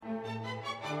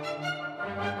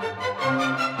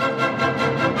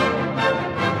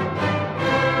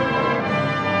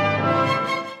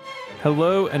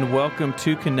Hello and welcome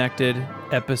to Connected,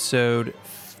 episode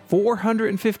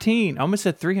 415. I almost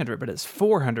said 300, but it's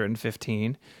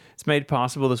 415. It's made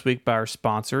possible this week by our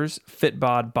sponsors,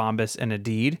 Fitbod, Bombas, and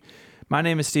Indeed. My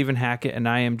name is Stephen Hackett, and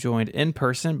I am joined in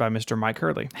person by Mr. Mike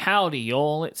Hurley. Howdy,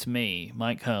 y'all. It's me,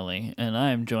 Mike Hurley, and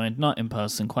I am joined, not in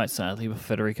person, quite sadly, with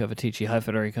Federico Viticci. Hi,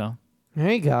 Federico.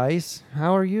 Hey, guys.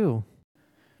 How are you?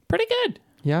 Pretty good.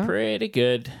 Yeah? Pretty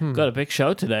good. Got a big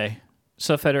show today.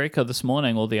 So, Federico, this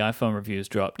morning, all the iPhone reviews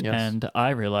dropped, Yes. and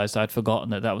I realized I'd forgotten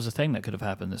that was a thing that could have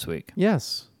happened this week.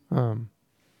 Yes. I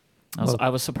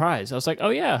was surprised. I was like, oh,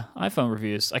 yeah, iPhone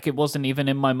reviews. Like, it wasn't even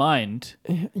in my mind.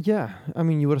 Yeah. I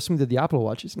mean, you would assume that the Apple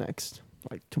Watch is next.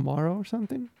 Like tomorrow or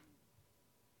something?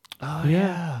 Oh,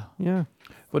 Yeah. Yeah.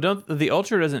 Well, the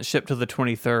Ultra doesn't ship till the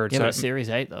 23rd. Yeah, so but Series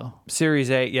 8, though.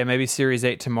 Series 8, yeah, maybe Series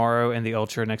 8 tomorrow and the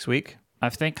Ultra next week. I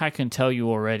think I can tell you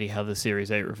already how the Series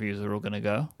 8 reviews are all going to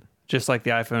go. Just like the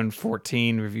iPhone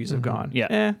 14 reviews have gone.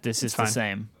 Yeah, this is fine. the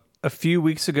same. A few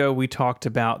weeks ago, we talked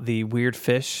about the Weird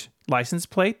Fish license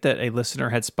plate that a listener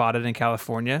had spotted in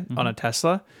California on a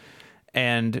Tesla.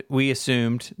 And we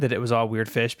assumed that it was all Weird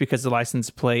Fish because the license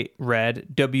plate read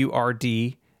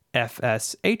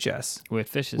WRDFSHS. Weird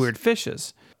fishes. Weird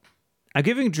Fishes. I'm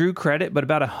giving Drew credit, but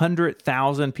about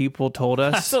 100,000 people told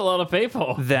us That's a lot of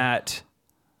people. that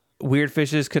Weird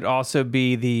Fishes could also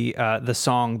be the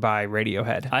song by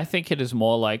Radiohead. I think it is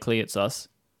more likely it's us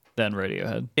than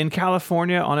Radiohead. In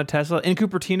California on a Tesla, in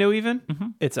Cupertino even,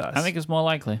 it's us. I think it's more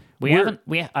likely.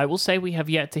 I will say we have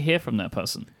yet to hear from that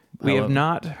person. We have However,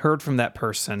 not heard from that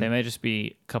person. They may just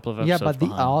be a couple of Yeah, episodes but the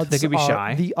behind. odds They could be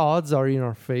shy. The odds are in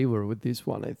our favor with this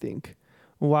one, I think.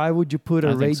 Why would you put a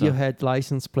I think so. Radiohead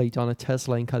license plate on a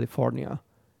Tesla in California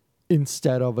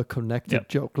instead of a connected Yep.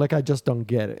 joke? Like, I just don't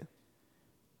get it.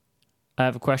 I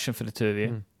have a question for the two of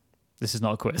you. This is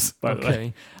not a quiz, by the way.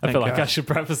 Okay. I Thank feel like God. I should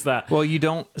preface that. Well, you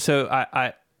don't. So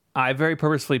I very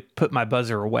purposefully put my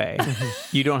buzzer away.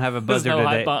 You don't have a There's buzzer no today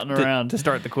high button around. to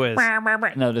start the quiz.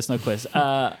 No, there's no quiz.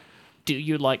 Do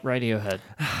you like Radiohead?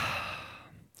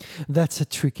 That's a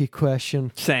tricky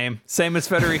question. Same as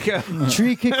Federico.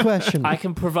 Tricky question. I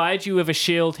can provide you with a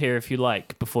shield here if you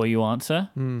like before you answer.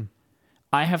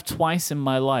 I have twice in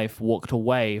my life walked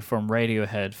away from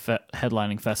Radiohead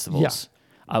headlining festivals.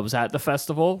 I was at the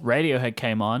festival, Radiohead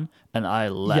came on, and I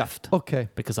left Yeah. Okay.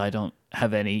 because I don't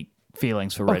have any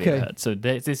feelings for Okay. Radiohead. So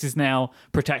this is now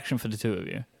protection for the two of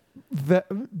you.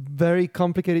 Very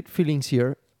complicated feelings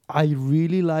here. I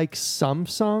really like some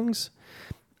songs.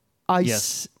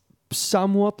 Yes.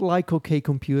 Somewhat like OK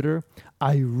Computer.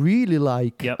 I really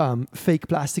like Yep. Fake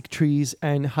Plastic Trees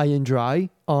and High and Dry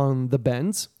on the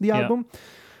Bends, the Yep. album.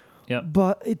 Yep.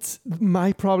 But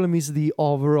my problem is the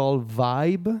overall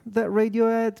vibe that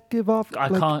Radiohead give off.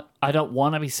 I don't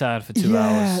want to be sad for 2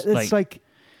 yeah, hours. it's like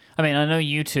I mean, I know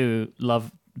you two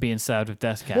love being sad with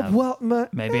Death Cab.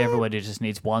 Maybe everybody just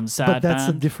needs one sad but that's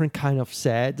a band. different kind of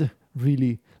sad,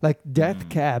 really. Like Death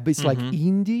Cab is like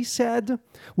indie sad,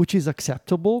 which is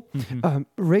acceptable.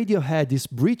 Radiohead is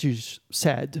British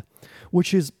sad,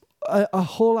 which is a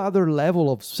whole other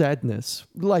level of sadness.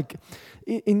 Like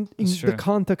in That's the true.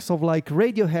 context of like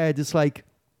Radiohead is like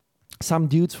some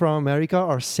dudes from America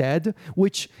are sad,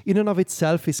 which in and of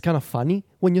itself is kind of funny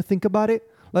when you think about it.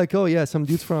 Like, oh yeah, some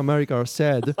dudes from America are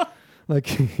sad. Like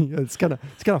it's kind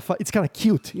of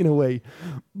cute in a way,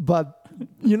 but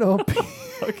you know.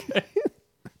 Okay.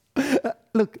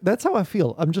 Look, that's how I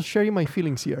feel. I'm just sharing my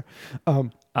feelings here.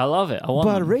 I love it. I want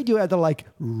But them. Radiohead are like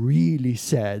really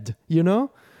sad, you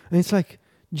know? And it's like,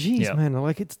 geez, Yeah. man,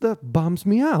 like that bums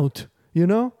me out, you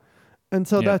know? And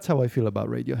so Yeah. that's how I feel about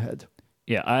Radiohead.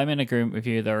 Yeah, I'm in agreement with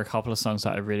you. There are a couple of songs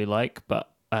that I really like, but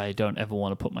I don't ever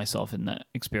want to put myself in that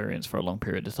experience for a long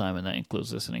period of time, and that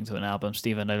includes listening to an album.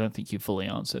 Stephen, I don't think you fully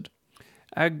answered.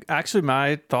 Actually,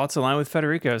 my thoughts align with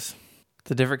Federico's.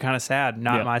 It's a different kind of sad,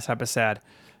 not Yeah. my type of sad.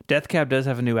 Death Cab does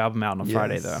have a new album out on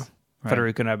Friday, though. Right.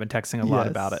 Federico and I have been texting a lot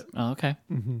Yes. about it. Oh, okay.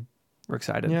 We're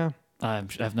excited. Yeah. I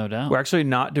have no doubt. We're actually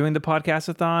not doing the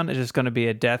podcast-a-thon. It's just going to be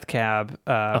a Death Cab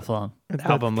Athlon.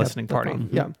 album listening party.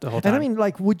 Yeah. The whole And time. I mean,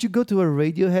 like, would you go to a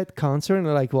Radiohead concert and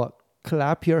like what?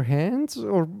 Clap your hands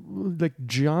or like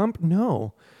jump?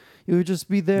 No. You would just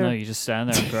be there. No, you just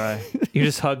stand there and cry. you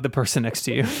just hug the person next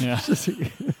to you. Yeah.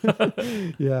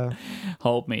 Yeah.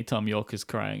 Hold me. Tom York is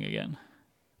crying again.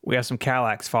 We have some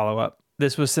Calax follow-up.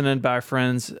 This was sent in by our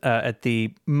friends at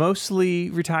the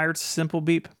mostly retired Simple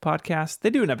Beep podcast.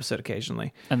 They do an episode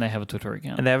occasionally. And they have a Twitter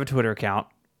account. And they have a Twitter account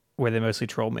where they mostly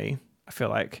troll me, I feel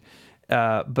like.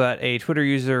 But a Twitter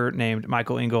user named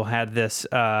Michael Engel had this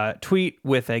tweet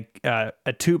with a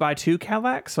 2x2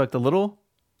 Calax, so like the little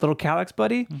Calax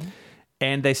buddy.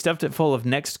 And they stuffed it full of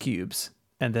Next Cubes.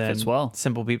 and then Fits well.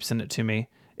 Simple Beep sent it to me.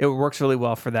 It works really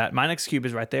well for that. My Next Cube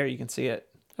is right there. You can see it.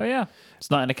 Oh, yeah. It's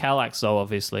not in a Kallax, though,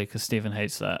 obviously, because Stephen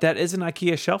hates that. That is an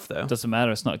IKEA shelf, though. Doesn't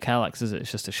matter. It's not a Kallax, is it?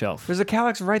 It's just a shelf. There's a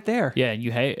Kallax right there. Yeah, and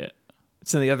you hate it.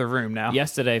 It's in the other room now.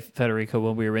 Yesterday, Federico,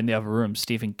 when we were in the other room,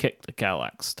 Stephen kicked the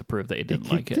Kallax to prove that he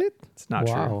didn't like it. It's not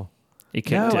true. Wow. He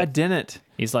kicked No, it. I didn't.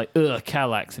 He's like, ugh,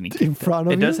 Kallax, and he kicked In front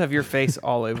of It you? does have your face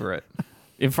all over it.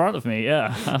 in front of me,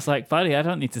 yeah. I was like, buddy, I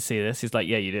don't need to see this. He's like,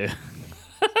 yeah, you do.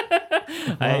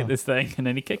 I hate this thing. And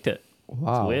then he kicked it.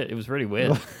 Wow. It's weird. It was really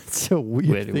weird. It's a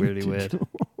weird thing really to weird. do.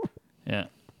 Yeah.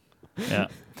 Yeah.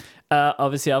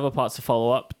 Obviously, other parts to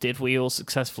follow up. Did we all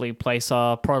successfully place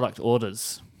our product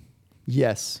orders?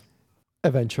 Yes.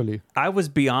 Eventually. I was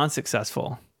beyond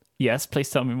successful. Yes, please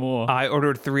tell me more. I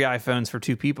ordered 3 iPhones for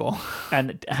 2 people.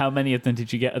 And how many of them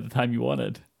did you get at the time you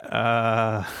wanted?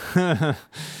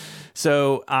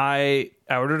 So I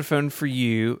ordered a phone for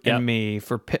you and Yep. me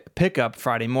for pickup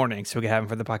Friday morning so we could have them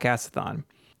for the podcast-a-thon.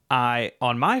 I,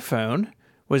 on my phone,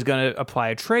 was going to apply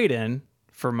a trade-in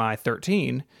for my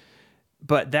 13,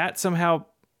 but that somehow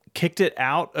kicked it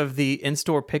out of the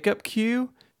in-store pickup queue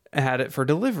and had it for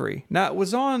delivery. Now, it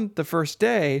was on the first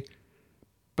day,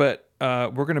 but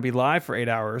we're going to be live for 8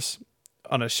 hours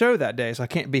on a show that day, so I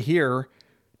can't be here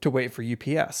to wait for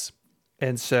UPS.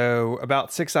 And so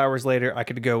about 6 hours later, I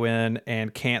could go in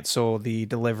and cancel the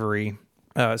delivery.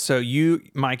 So you,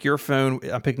 Mike, your phone,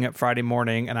 I'm picking up Friday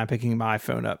morning, and I'm picking my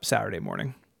phone up Saturday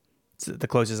morning. It's the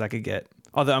closest I could get.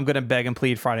 Although I'm going to beg and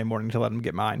plead Friday morning to let them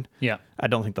get mine. Yeah. I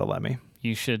don't think they'll let me.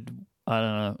 You should, I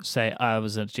don't know, say I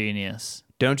was a genius.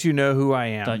 Don't you know who I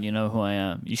am? Don't you know who I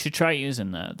am? You should try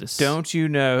using that. This Don't you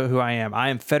know who I am? I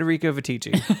am Federico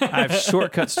Vitici. I have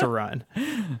shortcuts to run.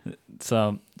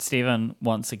 So Stephen,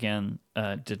 once again,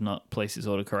 did not place his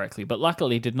order correctly, but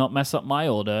luckily did not mess up my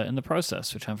order in the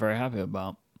process, which I'm very happy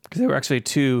about. Because they were actually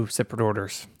 2 separate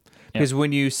orders. Because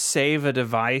when you save a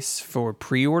device for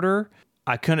pre-order,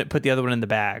 I couldn't put the other one in the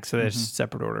bag, so there's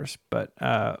separate orders. But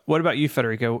what about you,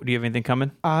 Federico? Do you have anything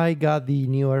coming? I got the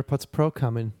new AirPods Pro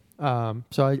coming.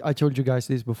 So I told you guys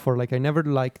this before. Like, I never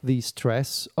liked the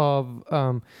stress of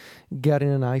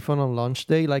getting an iPhone on launch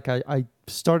day. Like, I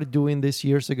started doing this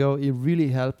years ago. It really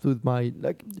helped with my,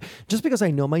 like, just because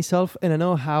I know myself and I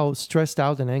know how stressed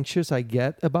out and anxious I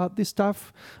get about this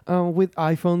stuff with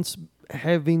iPhones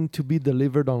having to be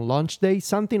delivered on launch day,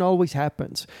 something always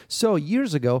happens. So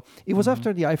years ago, it was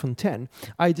after the iPhone 10,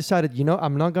 I decided,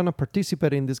 I'm not going to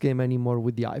participate in this game anymore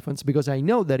with the iPhones because I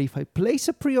know that if I place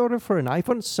a pre-order for an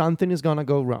iPhone, something is going to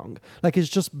go wrong. Like, it's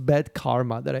just bad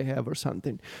karma that I have or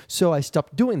something. So I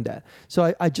stopped doing that.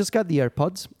 So I just got the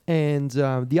AirPods, and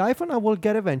the iPhone I will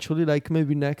get eventually, like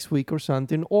maybe next week or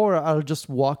something, or I'll just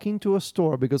walk into a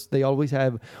store because they always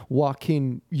have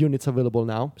walk-in units available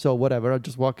now. So whatever, I'll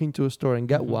just walk into a store and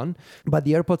get one. But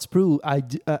the AirPods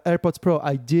Pro,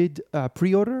 I did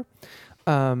pre-order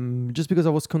just because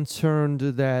I was concerned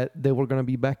that they were going to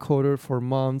be back ordered for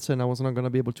months and I was not going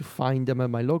to be able to find them at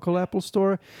my local Apple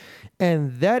store.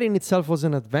 And that in itself was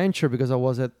an adventure because I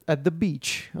was at the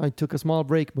beach. I took a small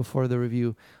break before the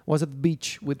review. I was at the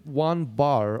beach with 1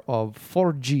 bar of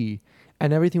 4G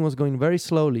and everything was going very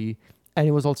slowly. And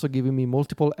it was also giving me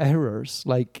multiple errors.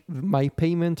 Like, my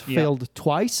payment failed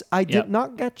twice. I did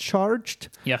not get charged.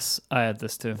 Yes, I had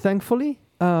this too. Thankfully.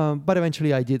 But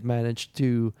eventually I did manage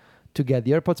to get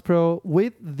the AirPods Pro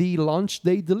with the launch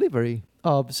day delivery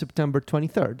of September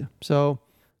 23rd. So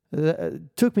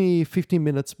it took me 15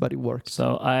 minutes, but it worked.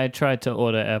 So I tried to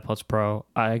order AirPods Pro.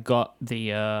 I got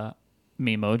the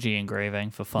Memoji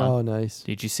engraving for fun. Oh, nice.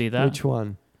 Did you see that? Which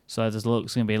one? So there's going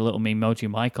to be a little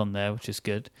Memoji mic on there, which is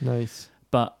good. Nice.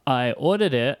 But I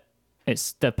ordered it.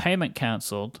 It's the payment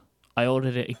cancelled. I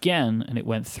ordered it again, and it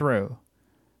went through.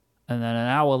 And then an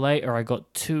hour later, I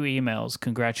got 2 emails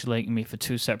congratulating me for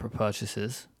 2 separate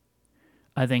purchases.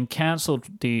 I then cancelled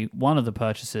one of the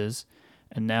purchases,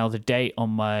 and now the date on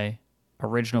my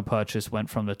original purchase went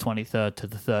from the 23rd to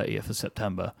the 30th of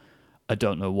September. I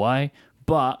don't know why,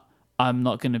 but I'm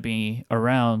not going to be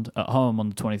around at home on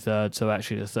the 23rd, so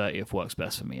actually the 30th works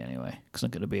best for me anyway, because I'm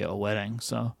going to be at a wedding,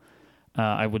 so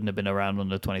I wouldn't have been around on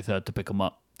the 23rd to pick them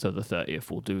up, so the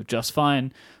 30th will do just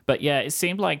fine. But yeah, it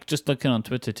seemed like, just looking on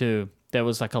Twitter too, there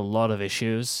was like a lot of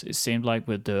issues, it seemed like,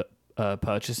 with the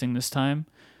purchasing this time.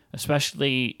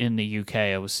 Especially in the UK,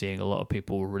 I was seeing a lot of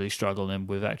people really struggling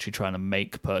with actually trying to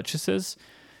make purchases.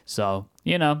 So,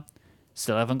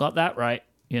 still haven't got that right,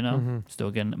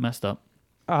 still getting it messed up.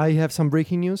 I have some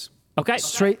breaking news. Okay.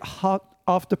 Straight hot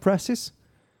off the presses.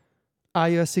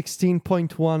 iOS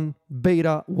 16.1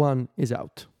 Beta 1 is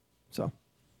out. So.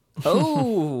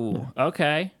 Oh,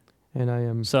 okay. and I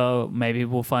am. So maybe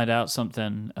we'll find out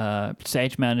something.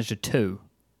 Stage Manager 2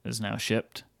 is now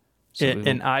shipped. So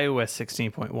in iOS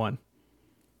 16.1.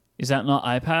 Is that not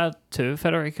iPad too,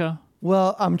 Federico?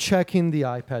 Well, I'm checking the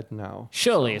iPad now.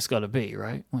 Surely it's got to be,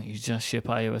 right? Well, you just ship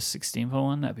iOS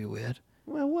 16.1? That'd be weird.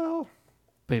 Well.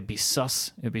 But it'd be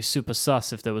sus. It'd be super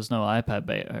sus if there was no iPad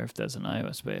beta or if there's an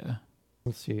iOS beta.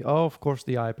 Let's see. Oh, of course,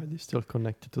 the iPad is still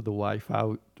connected to the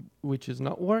Wi-Fi, which is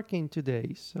not working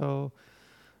today. So,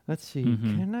 let's see.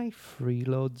 Mm-hmm. Can I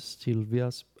freeload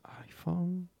Sylvia's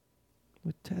iPhone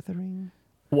with tethering?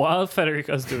 While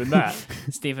Federico's doing that,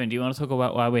 Stephen, do you want to talk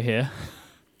about why we're here?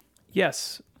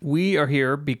 Yes, we are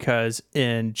here because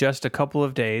in just a couple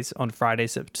of days, on Friday,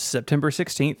 September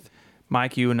 16th,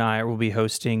 Mike, you and I will be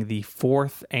hosting the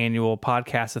 4th annual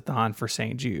podcast-a-thon for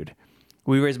St. Jude.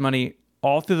 We raise money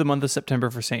all through the month of September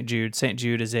for St. Jude. St.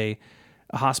 Jude is a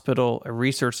hospital, a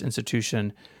research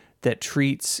institution that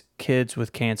treats kids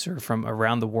with cancer from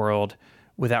around the world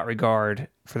without regard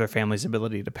for their family's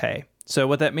ability to pay. So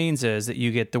what that means is that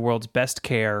you get the world's best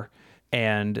care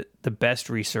and the best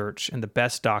research and the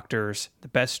best doctors, the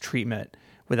best treatment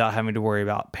without having to worry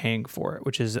about paying for it,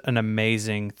 which is an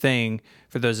amazing thing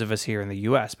for those of us here in the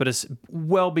U.S. But it's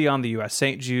well beyond the U.S.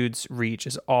 St. Jude's reach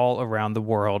is all around the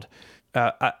world.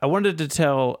 I wanted to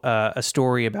tell a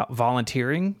story about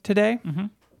volunteering today. Mm-hmm.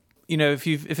 You know, if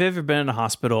you've ever been in a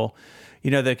hospital,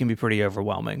 you know that can be pretty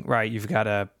overwhelming, right? You've got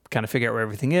to kind of figure out where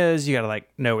everything is. You got to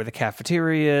know where the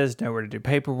cafeteria is, know where to do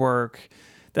paperwork.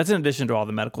 That's in addition to all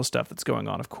the medical stuff that's going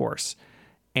on, of course.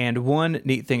 And one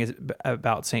neat thing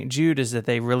about St. Jude is that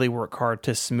they really work hard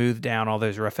to smooth down all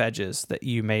those rough edges that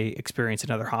you may experience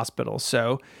in other hospitals.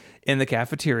 So in the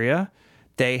cafeteria,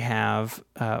 they have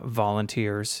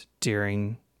volunteers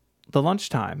during the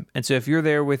lunchtime. And so if you're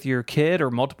there with your kid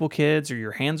or multiple kids or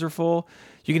your hands are full,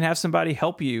 you can have somebody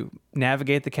help you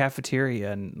navigate the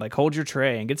cafeteria and hold your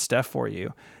tray and get stuff for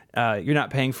you. You're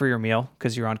not paying for your meal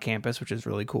because you're on campus, which is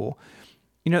really cool.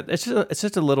 You know, it's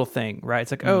just a little thing,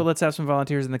 right? It's oh, let's have some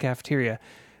volunteers in the cafeteria.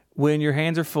 When your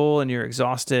hands are full and you're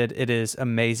exhausted, it is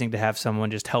amazing to have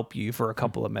someone just help you for a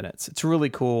couple of minutes. It's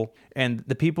really cool. And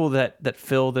the people that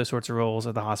fill those sorts of roles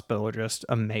at the hospital are just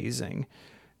amazing.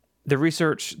 The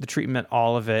research, the treatment,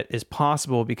 all of it is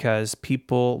possible because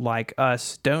people like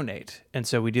us donate. And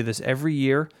so we do this every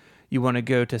year. You want to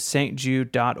go to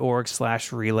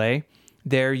stjude.org/relay.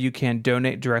 There you can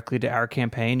donate directly to our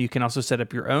campaign. You can also set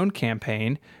up your own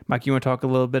campaign. Mike, you want to talk a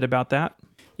little bit about that?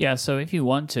 Yeah, so if you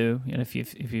want to, if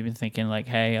you've been thinking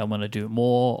hey, I want to do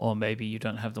more, or maybe you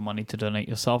don't have the money to donate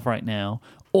yourself right now,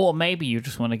 or maybe you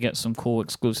just want to get some cool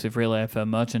exclusive Relay FM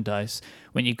merchandise,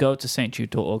 when you go to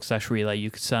stjude.org/relay,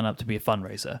 you can sign up to be a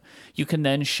fundraiser. You can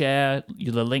then share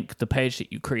the link, the page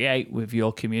that you create with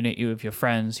your community, with your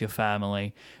friends, your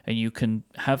family, and you can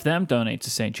have them donate to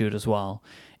St. Jude as well.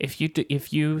 If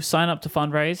you sign up to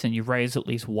fundraise and you raise at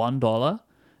least $1,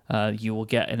 you will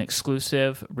get an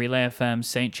exclusive Relay FM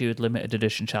St. Jude limited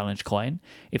edition challenge coin.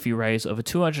 If you raise over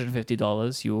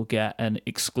 $250, you will get an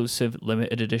exclusive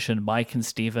limited edition Mike and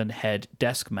Stephen head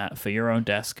desk mat for your own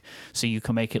desk, so you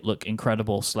can make it look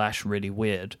incredible / really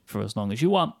weird for as long as you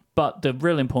want. But the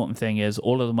real important thing is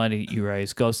all of the money that you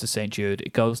raise goes to St. Jude.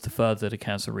 It goes to further the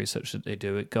cancer research that they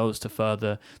do. It goes to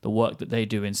further the work that they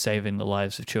do in saving the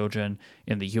lives of children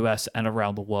in the US and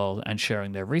around the world and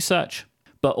sharing their research.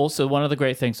 But also, one of the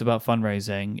great things about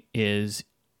fundraising is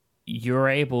you're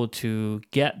able to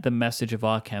get the message of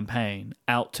our campaign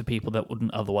out to people that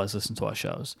wouldn't otherwise listen to our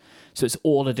shows. So it's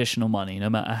all additional money,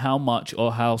 no matter how much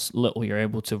or how little you're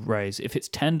able to raise. If it's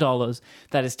 $10,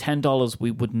 that is $10 we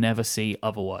would never see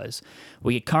otherwise.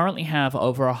 We currently have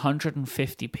over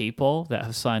 150 people that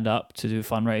have signed up to do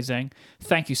fundraising.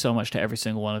 Thank you so much to every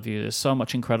single one of you. There's so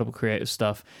much incredible creative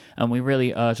stuff, and we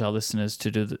really urge our listeners to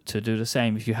do the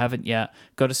same. If you haven't yet,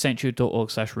 go to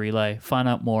stjude.org/relay, find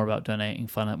out more about donating,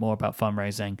 find out more about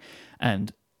fundraising,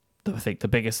 and I think the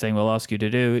biggest thing we'll ask you to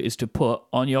do is to put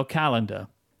on your calendar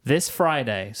this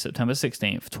Friday, September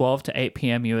 16th, 12 to 8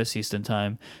 p.m. US Eastern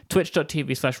Time,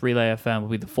 twitch.tv/RelayFM will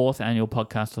be the 4th annual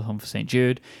podcast-a-thon for St.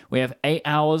 Jude. We have 8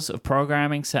 hours of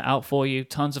programming set out for you,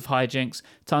 tons of hijinks,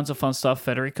 tons of fun stuff.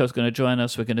 Federico's going to join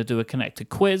us. We're going to do a connected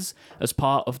quiz as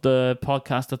part of the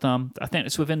podcast-a-thon. I think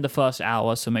it's within the first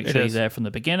hour, so make sure you're there from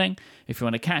the beginning. If you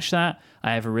want to catch that,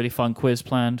 I have a really fun quiz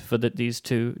planned for these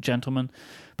two gentlemen.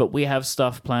 But we have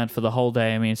stuff planned for the whole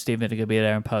day. Me and Stephen are going to be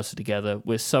there in person together.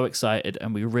 We're so excited,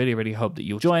 and we really, really hope that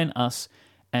you'll join us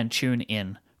and tune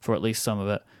in for at least some of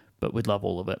it. But we'd love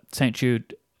all of it.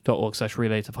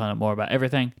 stjude.org/relay to find out more about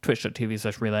everything.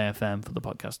 Twitch.tv/relayfm for the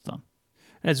podcast-a-thon.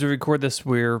 As we record this,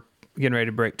 we're getting ready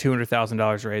to break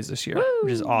 $200,000 raised this year,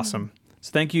 which is awesome.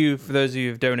 So thank you for those of you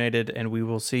who've donated, and we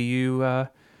will see you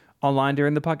online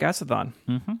during the podcastathon.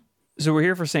 Mm-hmm. So we're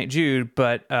here for St. Jude,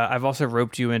 but I've also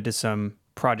roped you into some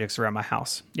projects around my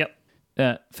house. Yep.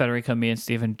 Federico, me and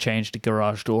Stephen changed the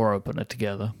garage door opener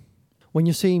together. When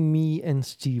you say me and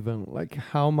Steven, like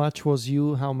how much was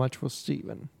you, how much was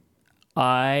Steven?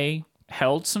 I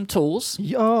held some tools,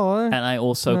 Oh, and I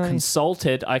also nice.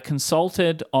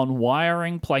 consulted on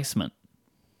wiring placement.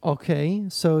 Okay,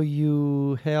 so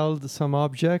you held some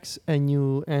objects and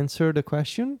you answered a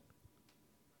question?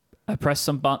 I pressed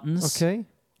some buttons. Okay.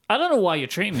 I don't know why you're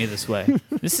treating me this way.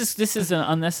 This is an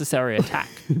unnecessary attack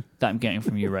that I'm getting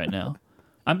from you right now.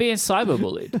 I'm being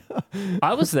cyberbullied.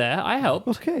 I was there. I helped.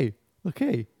 Okay.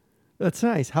 That's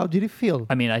nice. How did it feel?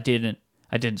 I mean, I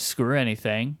didn't screw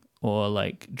anything or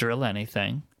like drill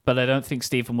anything, but I don't think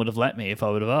Stephen would have let me if I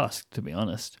would have asked, to be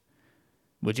honest.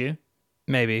 Would you?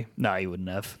 Maybe. No, he wouldn't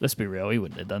have. Let's be real. He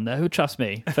wouldn't have done that. Who trusts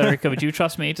me? Federico, would you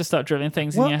trust me to start drilling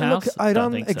things in your house? Look, I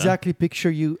don't think so. exactly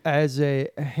picture you as a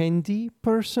handy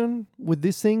person with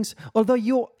these things. Although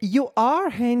you are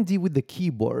handy with the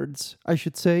keyboards, I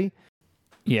should say.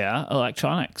 Yeah,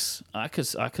 electronics. I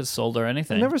could solder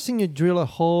anything. I've never seen you drill a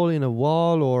hole in a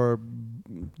wall or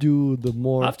do the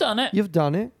more. I've done it. You've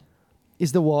done it.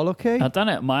 Is the wall okay? I've done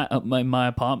it in my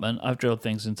apartment. I've drilled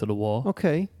things into the wall.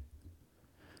 Okay.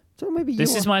 So maybe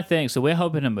This is my thing. So we're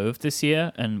hoping to move this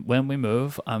year, and when we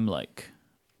move, I'm like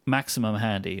maximum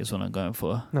handy is what I'm going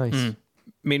for. Nice.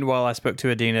 Meanwhile, I spoke to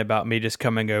Adina about me just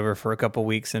coming over for a couple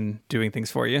weeks and doing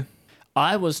things for you.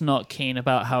 I was not keen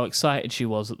about how excited she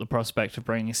was at the prospect of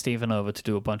bringing Stephen over to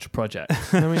do a bunch of projects.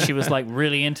 She was like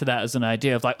really into that as an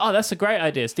idea of like, oh, that's a great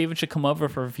idea. Stephen should come over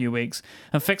for a few weeks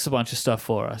and fix a bunch of stuff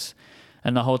for us.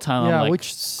 And the whole time I'm like,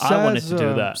 which says, I wanted to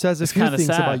do that. Says a It's few kinda things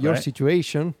sad, about your right?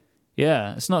 situation.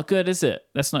 Yeah, it's not good, is it?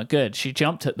 That's not good. She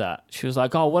jumped at that. She was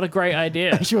like, oh, what a great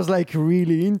idea. She was like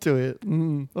really into it.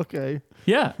 Okay.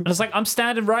 Yeah. And it's like, I'm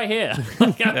standing right here.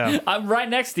 I'm right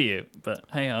next to you. But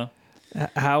hey,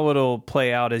 How it'll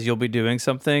play out is you'll be doing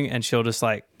something and she'll just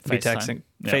like be FaceTime. texting,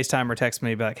 Yeah. FaceTime or text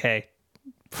me, be like, hey,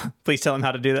 please tell him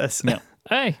how to do this. yeah.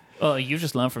 Hey, well, you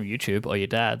just learned from YouTube or your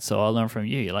dad, so I'll learn from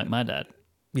you. You're like my dad.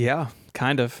 Yeah,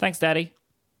 kind of. Thanks, Daddy.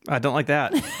 I don't like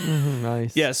that.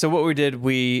 Nice. Yeah, so what we did,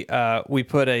 we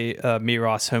put a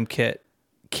Miros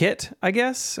HomeKit, I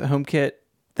guess, a HomeKit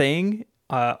thing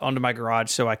onto my garage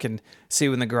so I can see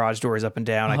when the garage door is up and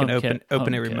down. I can open it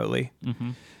HomeKit. remotely.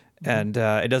 And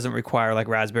it doesn't require like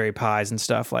Raspberry Pis and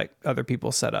stuff like other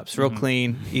people's setups. Real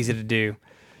clean, easy to do.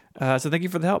 So thank you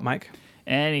for the help, Mike.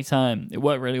 Anytime. It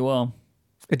worked really well.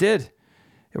 It did.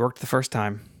 It worked the first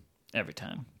time. Every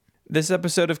time. This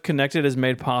episode of Connected is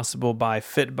made possible by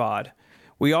Fitbod.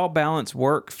 We all balance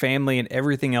work, family, and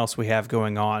everything else we have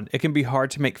going on. It can be hard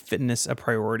to make fitness a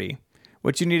priority.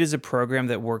 What you need is a program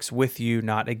that works with you,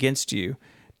 not against you.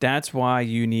 That's why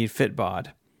you need Fitbod.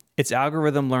 Its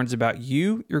algorithm learns about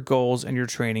you, your goals, and your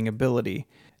training ability,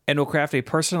 and will craft a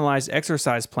personalized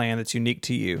exercise plan that's unique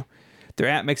to you. Their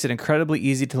app makes it incredibly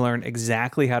easy to learn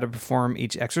exactly how to perform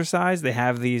each exercise. They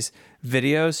have these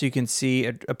videos so you can see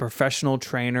a professional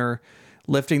trainer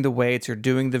lifting the weights or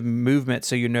doing the movement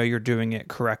so you know you're doing it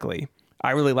correctly.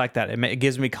 I really like that. It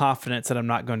gives me confidence that I'm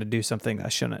not going to do something I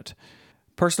shouldn't.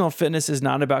 Personal fitness is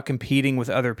not about competing with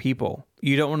other people.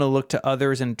 You don't want to look to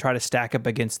others and try to stack up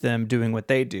against them doing what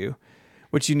they do.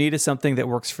 What you need is something that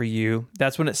works for you.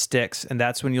 That's when it sticks, and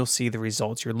that's when you'll see the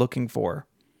results you're looking for.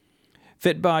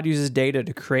 Fitbod uses data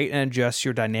to create and adjust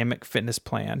your dynamic fitness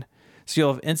plan, so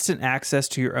you'll have instant access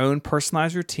to your own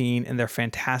personalized routine in their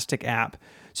fantastic app,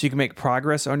 so you can make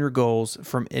progress on your goals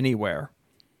from anywhere.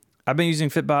 I've been using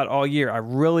Fitbod all year. I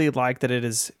really like that it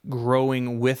is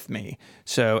growing with me.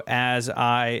 So as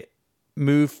I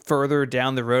move further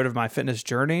down the road of my fitness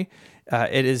journey,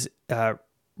 it is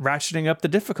ratcheting up the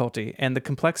difficulty and the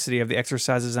complexity of the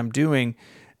exercises I'm doing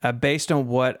based on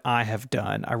what I have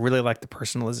done. I really like the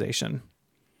personalization.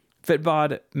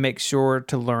 Fitbod makes sure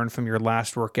to learn from your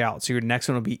last workout, so your next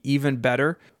one will be even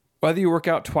better, whether you work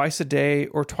out twice a day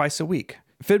or twice a week.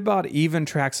 Fitbod even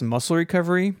tracks muscle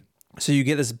recovery, so you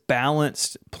get this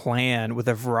balanced plan with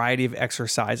a variety of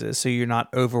exercises, so you're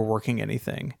not overworking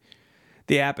anything.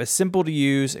 The app is simple to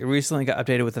use. It recently got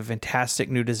updated with a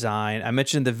fantastic new design. I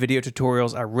mentioned the video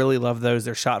tutorials. I really love those.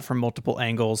 They're shot from multiple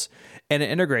angles, and it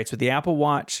integrates with the Apple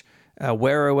Watch,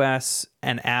 Wear OS,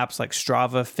 and apps like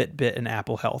Strava, Fitbit, and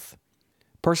Apple Health.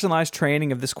 Personalized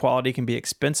training of this quality can be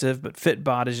expensive, but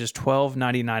Fitbod is just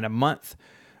 $12.99 a month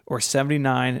or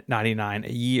 $79.99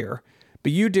 a year.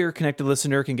 But you, dear connected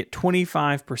listener, can get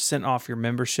 25% off your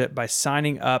membership by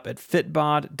signing up at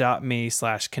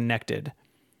fitbod.me/connected.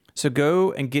 So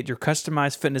go and get your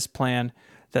customized fitness plan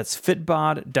That's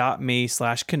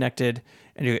fitbod.me/connected,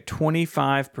 and you get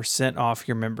 25% off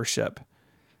your membership.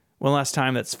 One last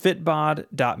time, that's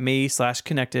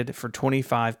fitbod.me/connected for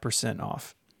 25%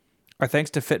 off. Our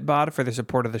thanks to Fitbod for their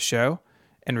support of the show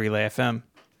and Relay FM.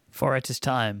 For it is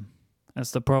time,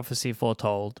 as the prophecy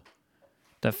foretold,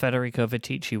 that Federico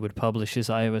Viticci would publish his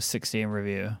iOS 16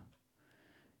 review.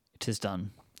 It is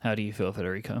done. How do you feel,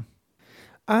 Federico?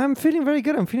 I'm feeling very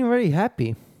good. I'm feeling very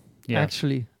happy. Yeah.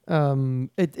 Actually,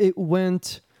 it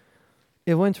went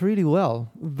really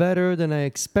well, better than I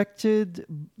expected.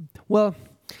 Well,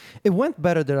 it went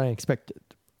better than I expected.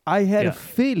 I had a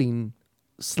feeling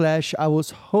 / I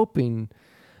was hoping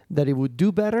that it would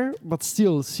do better, but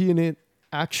still seeing it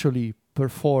actually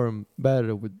perform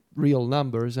better with real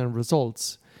numbers and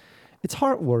results, it's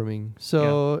heartwarming.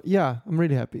 So yeah, I'm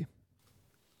really happy.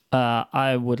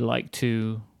 I would like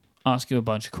to ask you a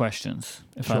bunch of questions,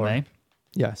 if I may.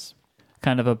 Yes.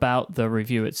 Kind of about the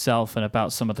review itself and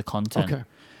about some of the content. Okay.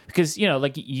 Because, you know,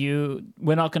 like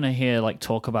we're not going to hear like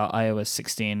talk about iOS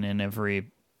 16 in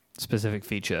every specific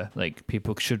feature. Like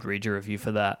people should read your review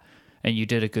for that. And you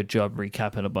did a good job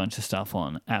recapping a bunch of stuff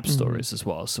on app stories as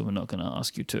well. So we're not going to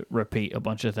ask you to repeat a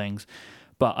bunch of things.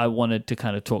 But I wanted to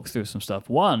kind of talk through some stuff.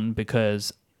 One,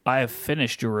 because I have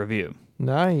finished your review.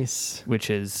 Nice.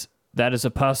 That is a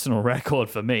personal record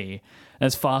for me.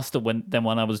 It's faster than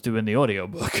when I was doing the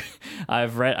audiobook. I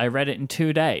read it in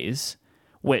 2 days,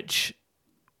 which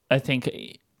I think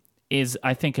is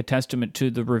a testament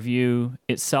to the review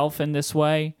itself in this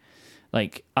way.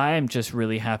 Like, I am just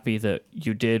really happy that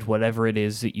you did whatever it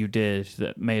is that you did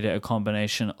that made it a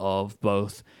combination of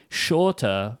both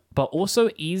shorter, but also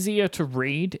easier to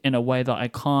read in a way that I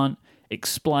can't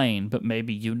explain, but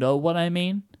maybe you know what I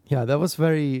mean. Yeah, that was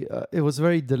it was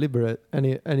very deliberate, and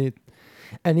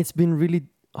it's been really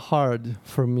hard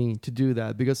for me to do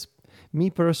that because me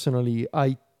personally,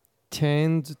 I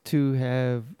tend to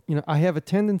have, I have a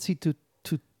tendency to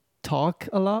talk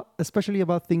a lot, especially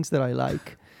about things that I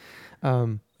like.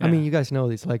 I mean, you guys know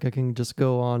this. Like, I can just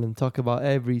go on and talk about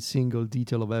every single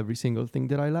detail of every single thing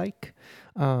that I like,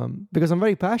 because I'm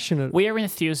very passionate. We are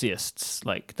enthusiasts.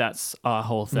 Like, that's our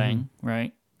whole thing,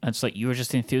 right? It's like you're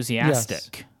just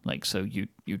enthusiastic. Yes. Like, so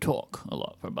you talk a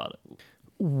lot about it.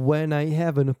 When I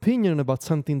have an opinion about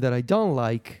something that I don't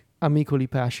like, I'm equally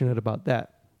passionate about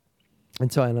that.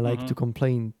 And so I like to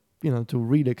complain, to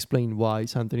really explain why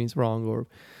something is wrong or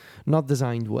not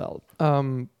designed well.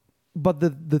 But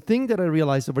the thing that I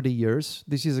realized over the years,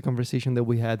 this is a conversation that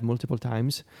we had multiple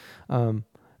times,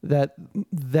 that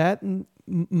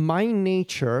my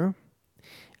nature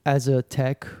as a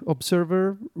tech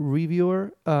observer,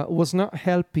 reviewer, was not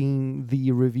helping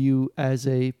the review as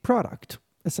a product,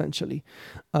 essentially.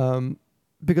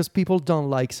 Because people don't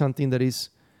like something that is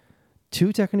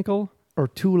too technical or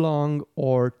too long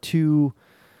or too,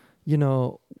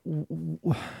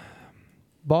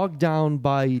 bogged down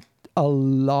by a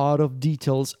lot of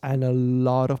details and a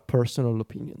lot of personal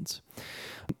opinions.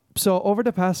 So over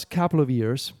the past couple of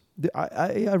years,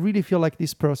 I really feel like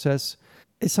this process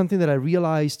is something that I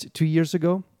realized 2 years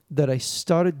ago, that I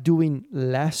started doing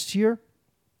last year,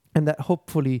 and that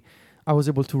hopefully I was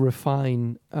able to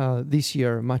refine this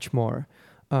year much more.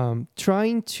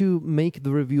 Trying to make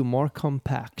the review more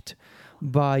compact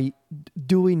by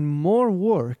doing more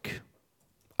work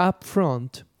up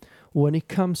front when it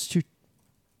comes to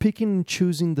picking and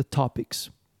choosing the topics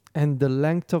and the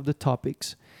length of the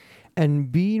topics,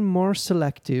 and being more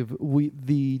selective with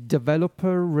the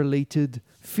developer-related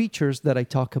features that I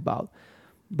talk about.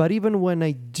 But even when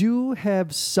I do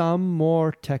have some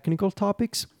more technical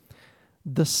topics,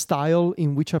 the style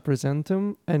in which I present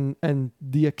them and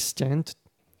the extent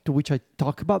to which I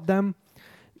talk about them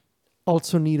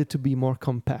also needed to be more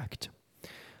compact.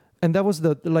 And that was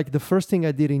the first thing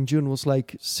I did in June was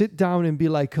like sit down and be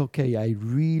like, okay, I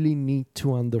really need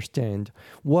to understand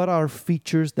what are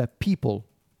features that people,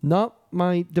 not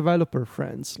my developer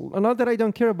friends, not that I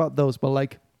don't care about those, but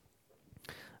like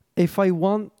if I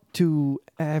want to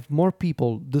have more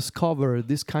people discover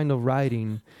this kind of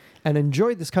writing and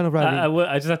enjoy this kind of writing.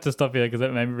 I just have to stop you because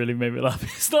that really made me laugh.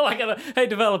 It's not like hey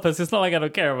developers, it's not like I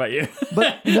don't care about you.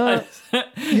 But no,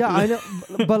 yeah, I know.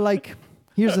 But like,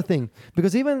 here's the thing,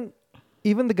 because even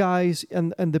the guys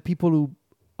and the people who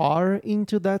are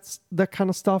into that kind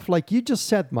of stuff, like you just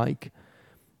said, Mike,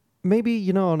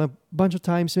 maybe, on a bunch of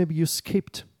times, maybe you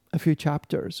skipped a few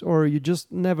chapters or you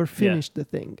just never finished the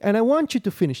thing. And I want you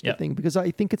to finish the thing because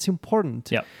I think it's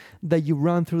important that you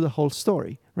run through the whole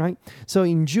story, right? So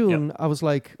in June, I was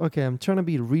like, okay, I'm trying to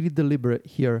be really deliberate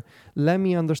here. Let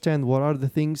me understand what are the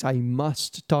things I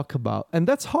must talk about. And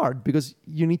that's hard because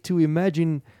you need to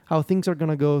imagine how things are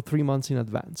going to go 3 months in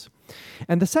advance.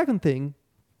 And the second thing,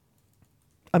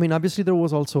 I mean, obviously there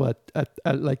was also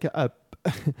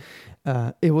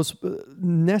it was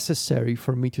necessary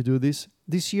for me to do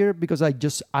this year because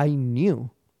I knew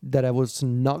that I was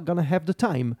not going to have the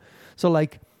time. So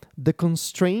like the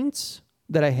constraints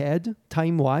that I had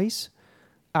time-wise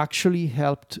actually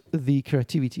helped the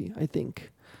creativity, I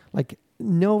think. Like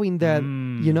knowing that,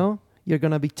 you're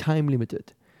going to be time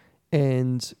limited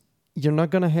and you're not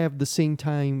going to have the same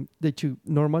time that you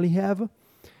normally have,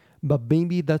 but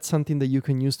maybe that's something that you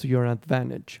can use to your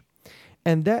advantage.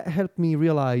 And that helped me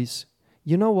realize,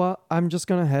 you know what, I'm just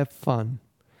going to have fun.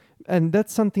 And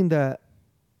that's something that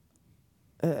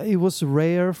it was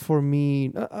rare for me.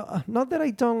 Not that I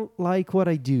don't like what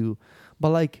I do, but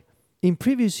like in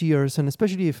previous years, and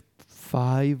especially if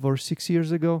 5 or 6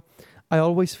 years ago, I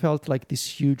always felt like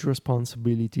this huge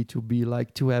responsibility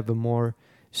to have a more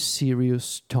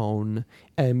serious tone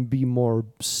and be more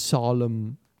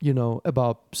solemn,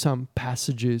 about some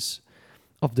passages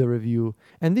of the review.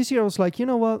 And this year I was like, you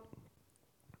know what?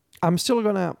 I'm still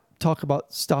going to talk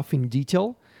about stuff in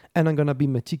detail, and I'm going to be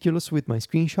meticulous with my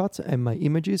screenshots and my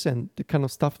images and the kind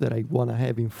of stuff that I want to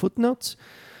have in footnotes.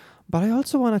 But I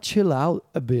also want to chill out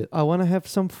a bit. I want to have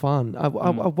some fun. I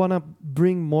want to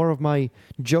bring more of my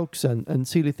jokes and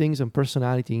silly things and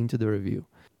personality into the review.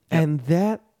 Yep. And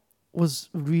that was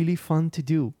really fun to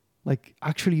do. Like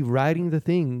actually writing the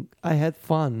thing, I had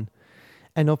fun.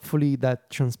 And hopefully that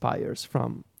transpires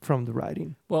from the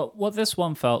writing. Well, what this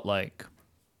one felt like,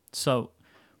 so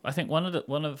I think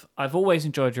I've always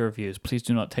enjoyed your reviews. Please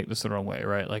do not take this the wrong way,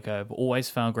 right? Like I've always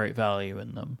found great value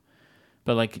in them.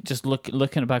 But like just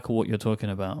looking back at what you're talking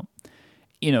about,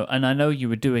 and I know you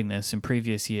were doing this in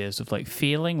previous years of like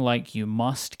feeling like you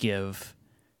must give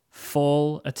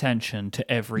full attention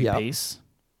to every piece,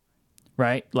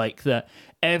 right? Like that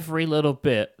every little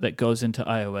bit that goes into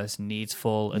iOS needs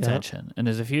full attention. Yeah. And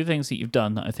there's a few things that you've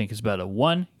done that I think is better.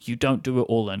 One, you don't do it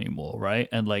all anymore, right?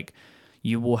 And like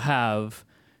you will have,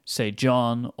 say,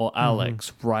 John or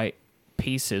Alex write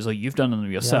pieces, or you've done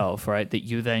them yourself, right? That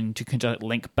you then can just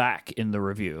link back in the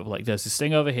review. Like there's this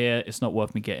thing over here, it's not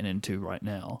worth me getting into right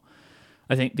now.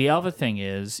 I think the other thing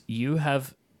is you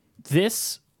have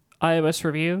this iOS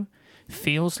review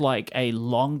feels like a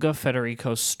longer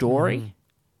Federico story.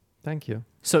 Thank you.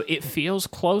 So it feels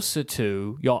closer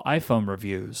to your iPhone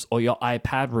reviews or your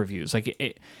iPad reviews. Like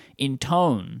it in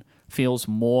tone feels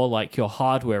more like your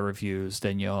hardware reviews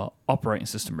than your operating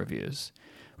system reviews,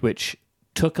 which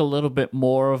took a little bit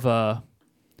more of a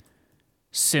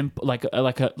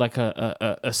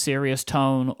a serious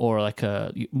tone or like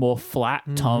a more flat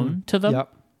tone to them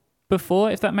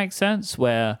before, if that makes sense,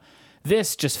 where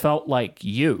this just felt like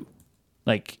you.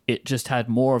 Like it just had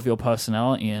more of your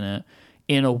personality in it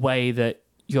in a way that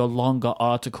your longer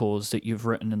articles that you've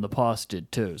written in the past did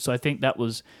too. So I think that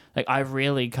was like I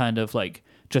really kind of like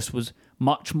just was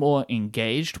much more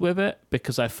engaged with it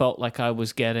because I felt like I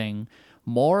was getting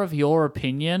more of your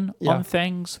opinion on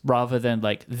things rather than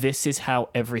like this is how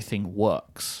everything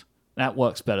works. That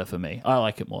works better for me. I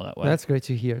like it more that way. That's great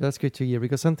to hear.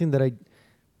 Because something that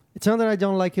it's not that I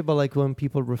don't like it, but like when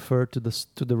people refer to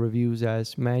the reviews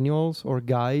as manuals or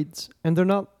guides, and they're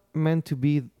not meant to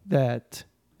be that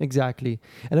exactly.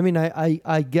 And I mean,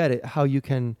 I get it how you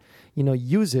can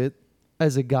use it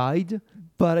as a guide,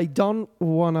 but I don't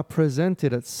want to present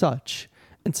it as such.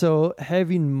 And so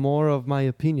having more of my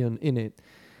opinion in it.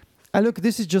 And look,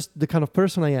 this is just the kind of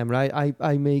person I am, right?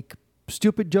 I make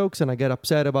stupid jokes and I get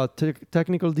upset about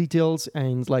technical details.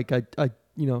 And like I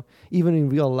even in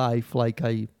real life, like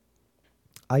I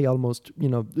almost,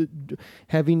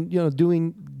 having,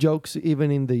 doing jokes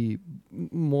even in the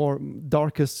more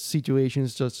darkest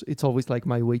situations, just it's always like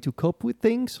my way to cope with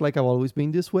things. Like I've always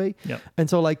been this way. Yep. And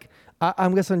so like, I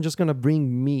guess I'm just going to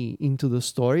bring me into the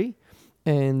story.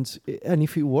 And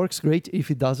if it works, great. If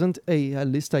it doesn't, at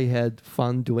least I had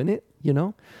fun doing it,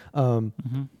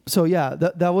 So yeah,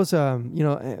 that was,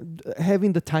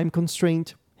 having the time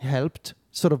constraint helped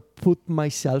sort of put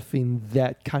myself in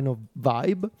that kind of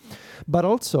vibe, but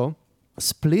also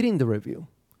splitting the review.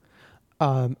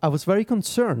 I was very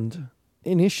concerned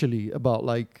initially about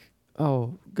like,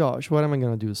 oh gosh, what am I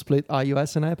going to do? Split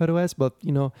iOS and iPadOS? But,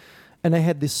 and I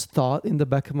had this thought in the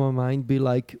back of my mind, be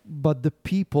like, but the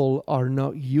people are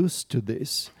not used to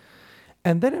this.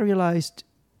 And then I realized,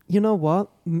 you know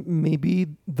what? Maybe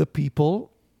the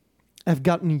people have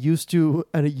gotten used to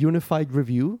a unified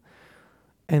review.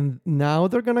 And now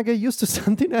they're going to get used to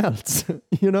something else,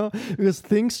 because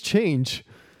things change.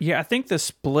 Yeah, I think the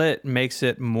split makes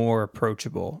it more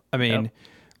approachable. I mean,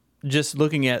 just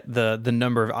looking at the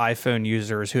number of iPhone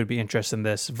users who would be interested in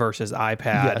this versus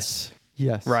iPad.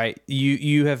 Yes. Right.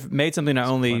 You have made something not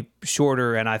only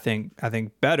shorter and I think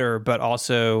better, but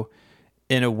also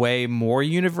in a way more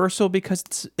universal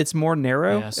because it's more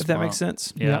narrow, if that makes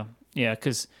sense. Yeah. Yeah,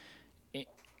 because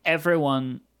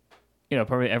everyone,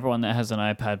 probably everyone that has an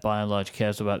iPad by and large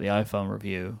cares about the iPhone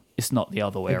review. It's not the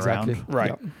other way around. Right.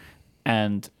 Yep.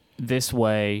 And this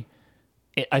way,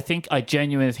 I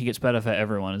genuinely think it's better for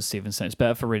everyone, as Steven said. It's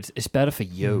better for it's better for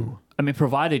you. I mean,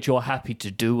 provided you're happy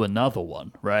to do another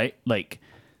one, right? Like,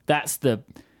 that's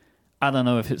I don't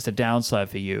know if it's the downside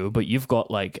for you, but you've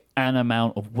got like an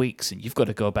amount of weeks and you've got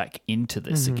to go back into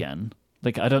this again.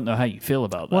 Like, I don't know how you feel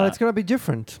about that. Well, it's going to be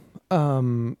different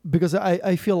because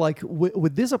I feel like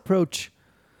with this approach,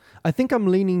 I think I'm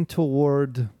leaning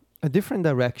toward a different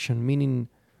direction, meaning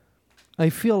I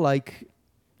feel like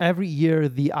every year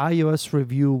the iOS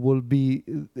review will be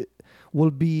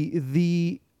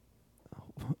the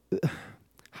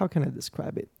how can I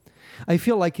describe it? I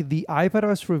feel like the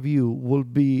iPadOS review will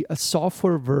be a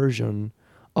software version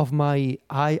of my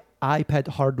iPad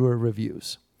hardware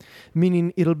reviews,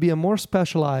 meaning it'll be a more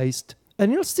specialized,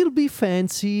 and it'll still be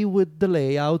fancy with the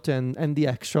layout and the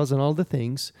extras and all the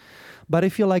things, but I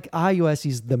feel like iOS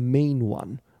is the main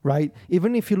one. Right.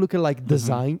 Even if you look at like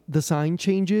design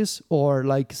changes or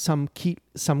like some key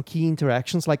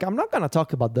interactions, like I'm not gonna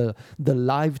talk about the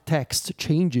live text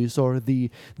changes or the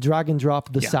drag and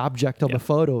drop the subject of a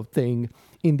photo thing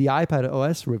in the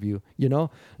iPadOS review.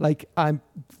 Like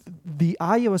the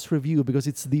iOS review, because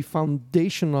it's the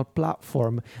foundational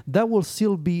platform, that will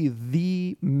still be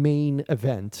the main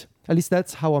event. At least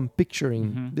that's how I'm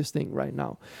picturing this thing right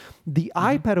now. The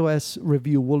iPadOS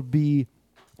review will be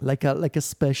like a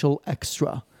special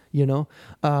extra,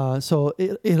 so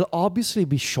it'll obviously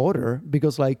be shorter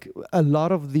because like a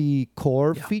lot of the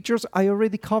core features I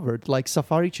already covered, like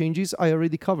Safari changes I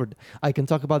already covered. I can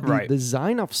talk about the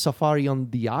design of Safari on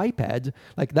the iPad,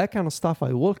 like that kind of stuff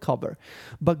I will cover.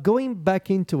 But going back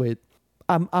into it,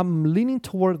 I'm leaning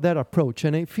toward that approach,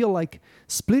 and I feel like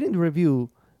splitting the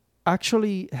review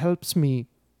actually helps me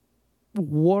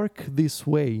work this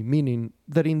way, meaning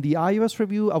that in the iOS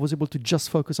review, I was able to just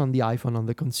focus on the iPhone, on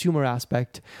the consumer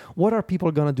aspect. What are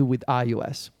people going to do with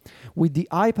iOS? With the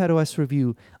iPadOS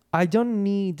review, I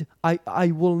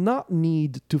will not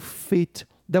need to fit.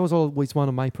 That was always one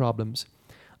of my problems.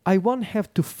 I won't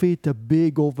have to fit a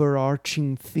big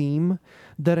overarching theme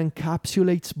that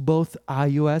encapsulates both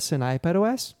iOS and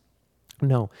iPadOS.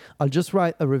 No, I'll just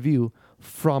write a review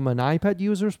from an iPad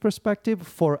user's perspective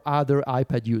for other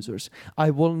iPad users. I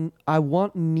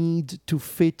won't need to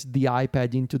fit the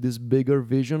iPad into this bigger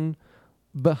vision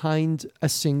behind a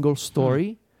single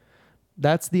story.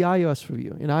 That's the iOS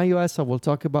review. In iOS, I will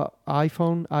talk about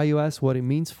iOS, what it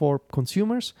means for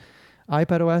consumers.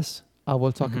 iPadOS, I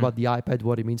will talk about the iPad,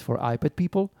 what it means for iPad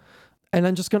people. And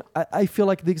I'm just I feel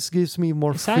like this gives me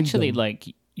more freedom. It's actually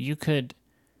like you can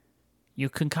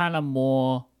kind of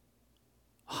more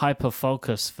hyper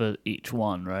focus for each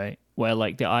one, right? Where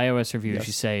like the iOS review, as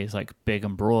you say, is like big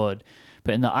and broad,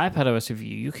 but in the iPadOS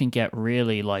review, you can get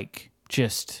really like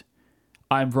just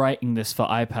I'm writing this for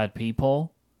iPad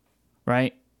people,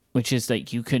 right? Which is like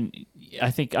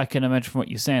I think I can imagine from what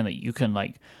you're saying that you can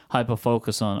like hyper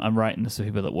focus on I'm writing this for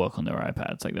people that work on their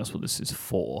iPads. Like that's what this is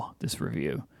for, this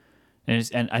review,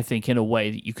 and I think in a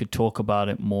way that you could talk about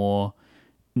it more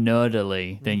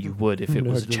nerdily than you would if it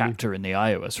was a chapter in the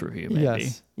iOS review, maybe.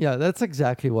 Yes. Yeah, that's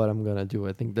exactly what I'm going to do.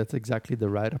 I think that's exactly the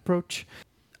right approach.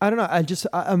 I don't know.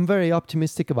 I'm very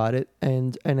optimistic about it.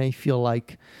 And I feel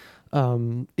like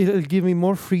it'll give me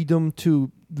more freedom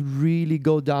to really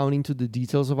go down into the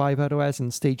details of iPadOS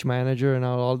and Stage Manager and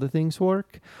how all the things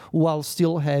work, while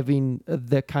still having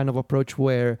that kind of approach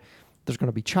where there's going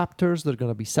to be chapters, there's going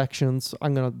to be sections.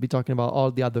 I'm going to be talking about all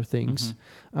the other things,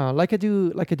 like I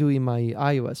do in my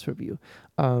iOS review.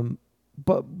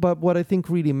 But what I think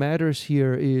really matters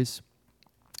here is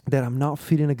that I'm not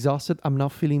feeling exhausted. I'm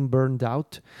not feeling burned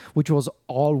out, which was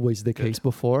always the case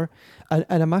before. And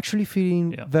I'm actually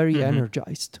feeling very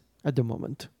energized at the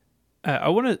moment. I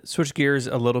want to switch gears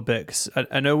a little bit because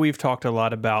I know we've talked a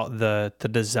lot about the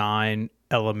design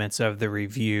elements of the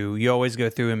review. You always go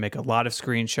through and make a lot of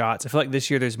screenshots. I feel like this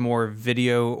year there's more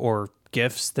video or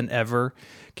GIFs than ever.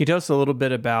 Can you tell us a little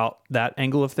bit about that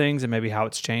angle of things and maybe how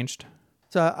it's changed?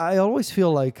 So I always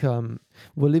feel like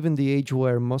we live in the age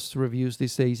where most reviews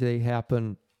these days, they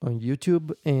happen on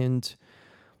YouTube. And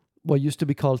what used to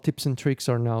be called tips and tricks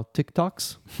are now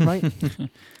TikToks, right?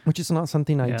 Which is not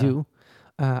something I do.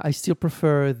 I still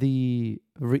prefer the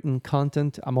written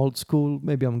content. I'm old school.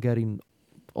 Maybe I'm getting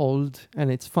old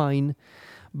and it's fine.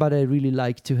 But I really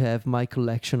like to have my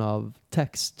collection of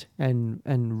text and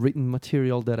written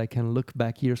material that I can look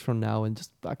back years from now and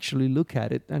just actually look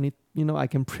at it. And it, I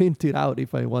can print it out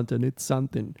if I want and it's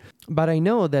something. But I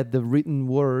know that the written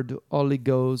word only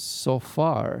goes so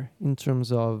far in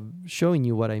terms of showing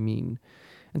you what I mean.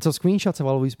 And so screenshots have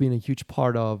always been a huge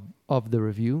part of the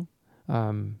review,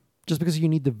 just because you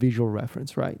need the visual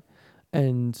reference, right?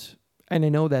 And I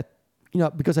know that,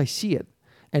 because I see it.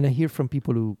 And I hear from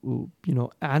people who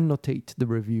annotate the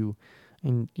review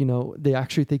and, they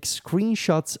actually take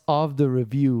screenshots of the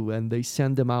review and they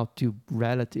send them out to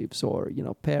relatives or,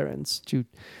 parents to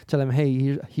tell them,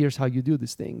 hey, here's how you do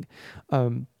this thing.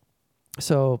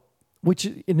 So, which,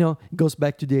 goes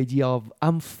back to the idea of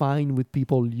I'm fine with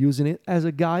people using it as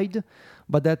a guide,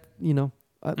 but that,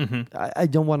 I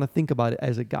don't want to think about it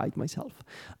as a guide myself.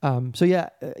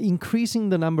 Increasing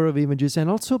the number of images and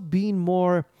also being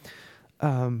more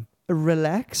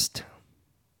relaxed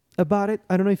about it.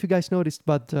 I don't know if you guys noticed,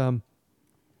 but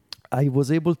I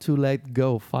was able to let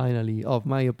go finally of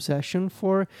my obsession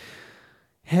for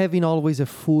having always a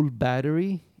full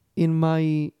battery in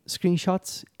my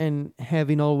screenshots and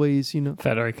having always,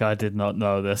 Federica, I did not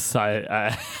know this.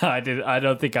 I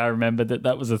don't think I remembered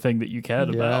that was a thing that you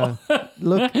cared about.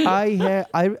 Look, I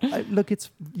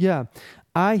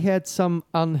had some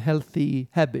unhealthy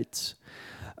habits.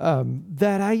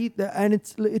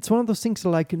 It's one of those things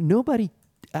like nobody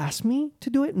asked me to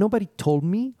do it. Nobody told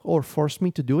me or forced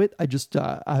me to do it. I just,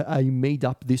 I made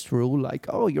up this rule like,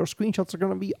 oh, your screenshots are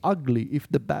going to be ugly if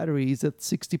the battery is at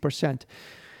 60%.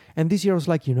 And this year I was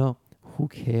like, who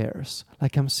cares?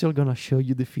 Like, I'm still going to show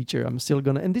you the feature.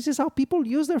 And this is how people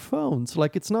use their phones.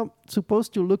 Like, it's not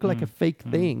supposed to look like a fake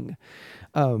thing.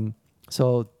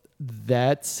 So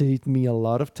that saved me a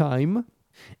lot of time.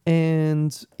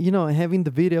 And, having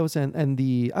the videos and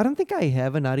I don't think I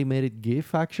have an animated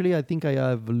GIF, actually. I think I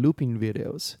have looping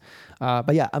videos.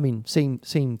 But yeah, I mean, same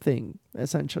thing,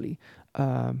 essentially.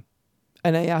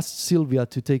 And I asked Sylvia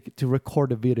to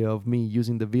record a video of me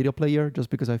using the video player just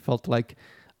because I felt like,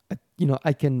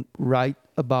 I can write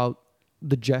about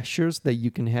the gestures that you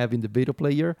can have in the video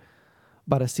player,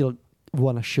 but I still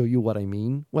want to show you what I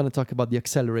mean. When I talk about the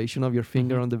acceleration of your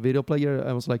finger on the video player,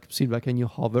 I was like, Silvia, can you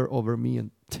hover over me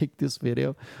and take this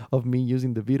video of me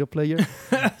using the video player?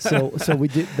 so we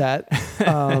did that.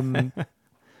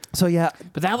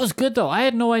 But that was good though. I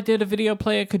had no idea the video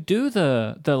player could do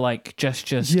the like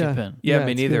gesture skipping. Yeah,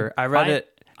 me neither. Good. I read it.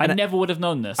 I never would have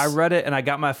known this. I read it and I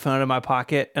got my phone in my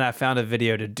pocket and I found a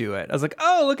video to do it. I was like,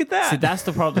 oh, look at that. See, that's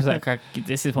the problem.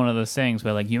 This is one of those things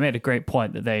where, like, you made a great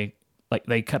point that they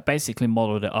basically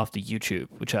modeled it after YouTube,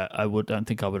 which I don't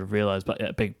think I would have realized, but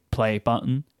a big play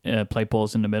button, play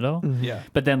pause in the middle. Yeah.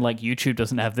 But then, like, YouTube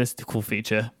doesn't have this cool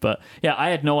feature. But yeah, I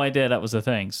had no idea that was a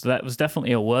thing. So that was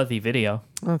definitely a worthy video.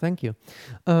 Oh, thank you.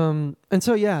 And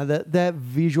so, yeah, that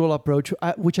visual approach,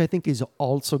 which I think is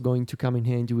also going to come in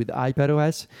handy with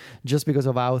iPadOS, just because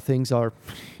of how things are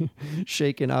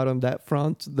shaken out on that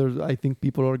front. I think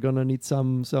people are going to need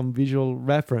some visual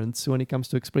reference when it comes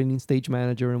to explaining Stage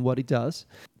Manager and what it does.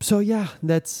 So, yeah,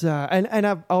 that's... and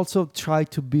I've also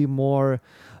tried to be more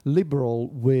liberal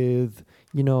with,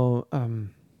 I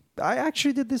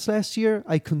actually did this last year.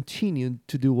 I continued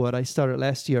to do what I started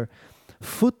last year.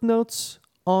 Footnotes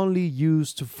only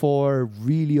used for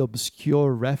really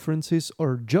obscure references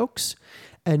or jokes,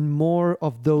 and more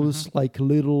of those like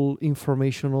little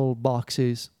informational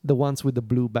boxes, the ones with the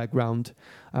blue background,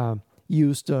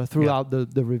 used throughout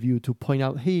the review to point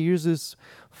out, hey, here's this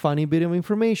funny bit of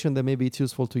information that maybe it's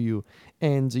useful to you.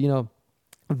 And,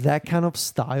 that kind of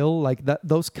style, like that,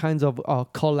 those kinds of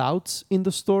call outs in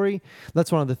the story,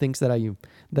 that's one of the things that I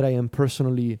am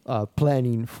personally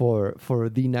planning for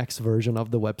the next version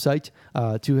of the website,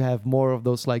 to have more of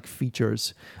those like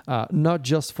features, not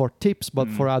just for tips but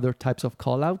for other types of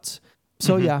call outs.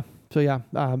 Trying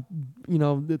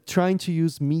to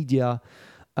use media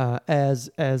as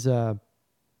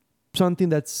something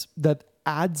that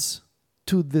adds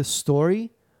to the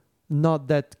story, not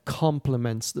that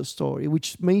complements the story,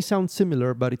 which may sound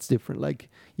similar, but it's different. Like,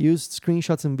 use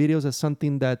screenshots and videos as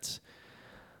something that,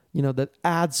 that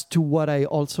adds to what I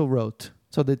also wrote,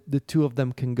 so that the two of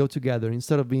them can go together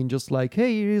instead of being just like,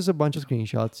 hey, here's a bunch of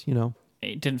screenshots,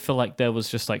 It didn't feel like there was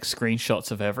just like screenshots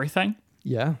of everything.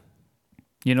 Yeah.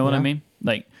 You know what I mean?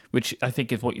 Like, which I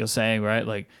think is what you're saying, right?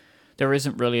 Like, there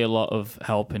isn't really a lot of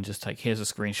help in just like, here's a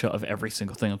screenshot of every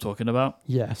single thing I'm talking about.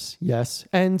 Yes.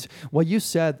 And what you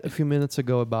said a few minutes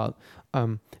ago about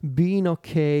being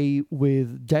okay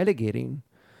with delegating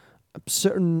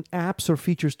certain apps or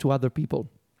features to other people.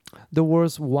 There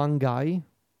was one guy,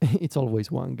 it's always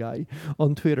one guy,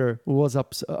 on Twitter who was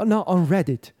on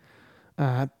Reddit.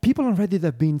 People on Reddit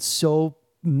have been so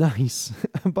nice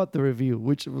about the review,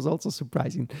 which was also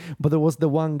surprising. But there was the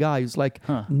one guy who's like,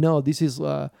 no, this is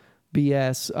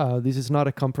BS. This is not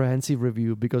a comprehensive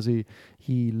review because he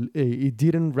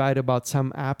didn't write about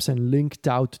some apps and linked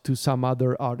out to some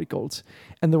other articles.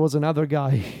 And there was another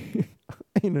guy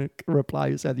in a reply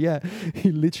who said, yeah,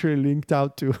 he literally linked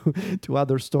out to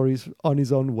other stories on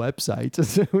his own website,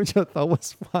 which I thought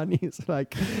was funny. It's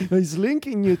like, he's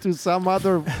linking you to some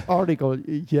other article,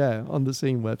 on the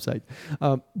same website.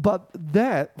 But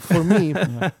that, for me,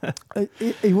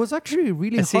 it was actually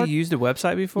really hard. Has he used a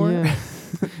website before? Yeah.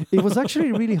 It was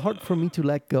actually really hard for me to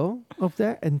let go of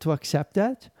that and to accept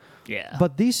that. Yeah.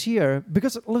 But this year,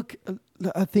 because look,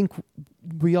 I think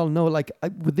we all know, like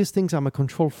with these things, I'm a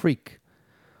control freak.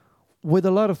 With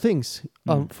a lot of things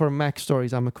for Mac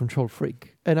stories, I'm a control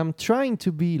freak. And I'm trying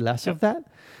to be less of that,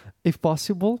 if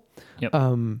possible. Yep.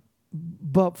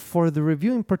 But for the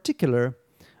review in particular,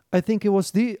 I think it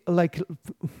was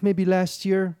maybe last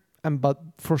year, but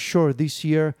for sure this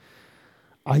year,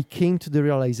 I came to the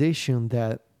realization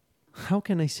that, how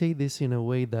can I say this in a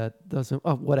way that doesn't...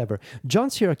 Oh, whatever. John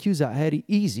Siracusa had it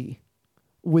easy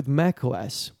with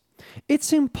macOS.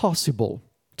 It's impossible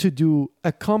to do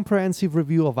a comprehensive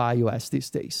review of iOS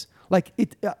these days. Like,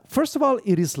 first of all,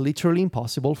 it is literally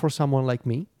impossible for someone like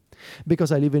me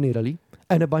because I live in Italy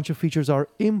and a bunch of features are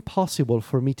impossible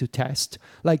for me to test.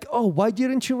 Like, oh, why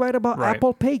didn't you write about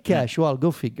Apple Pay Cache? Well,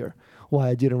 go figure why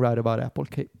I didn't write about Apple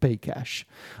Pay Cache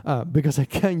because I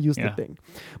can't use the thing.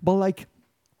 But like,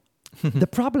 the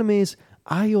problem is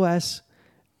iOS,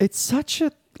 it's such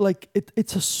a,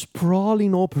 it's a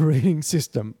sprawling operating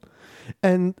system.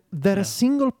 And that a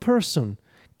single person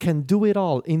can do it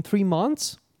all in 3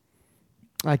 months,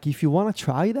 like if you want to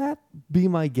try that, be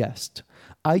my guest.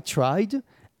 I tried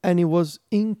and it was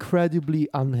incredibly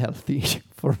unhealthy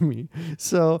for me.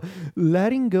 So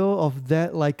letting go of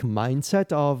that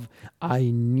mindset of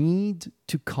I need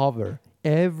to cover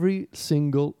every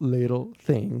single little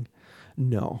thing.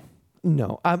 No.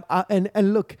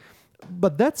 And look,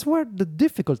 but that's where the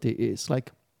difficulty is.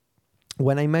 Like,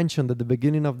 when I mentioned at the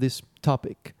beginning of this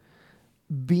topic,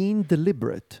 being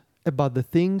deliberate about the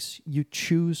things you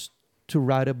choose to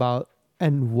write about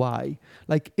and why.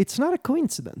 Like, it's not a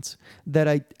coincidence that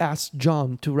I asked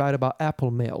John to write about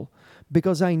Apple Mail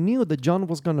because I knew that John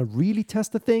was going to really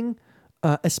test the thing,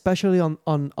 especially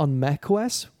on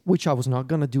macOS, which I was not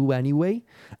going to do anyway.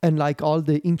 And like all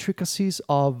the intricacies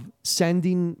of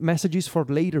sending messages for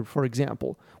later, for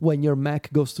example, when your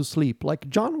Mac goes to sleep. Like,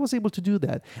 John was able to do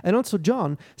that. And also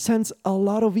John sends a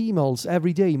lot of emails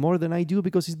every day, more than I do,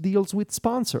 because he deals with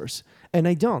sponsors and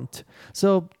I don't.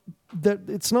 So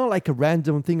it's not like a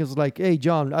random thing. It's like, hey,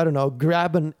 John, I don't know,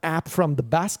 grab an app from the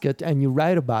basket and you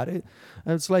write about it.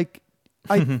 And it's like,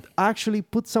 I actually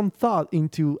put some thought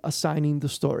into assigning the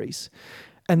stories.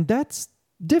 And that's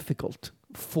difficult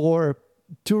for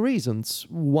 2 reasons.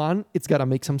 One, it's got to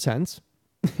make some sense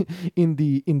in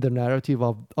the narrative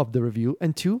of the review.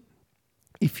 And 2,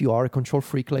 if you are a control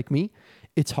freak like me,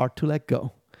 it's hard to let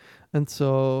go. And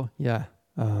so,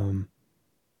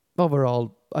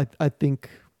 overall, I think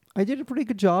I did a pretty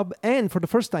good job. And for the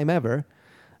first time ever,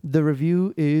 the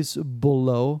review is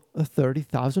below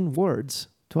 30,000 words.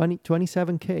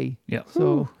 27K. Yeah.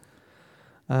 So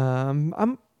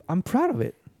I'm proud of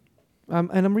it. And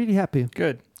I'm really happy.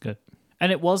 Good.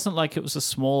 And it wasn't like it was a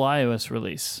small iOS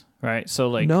release, right? So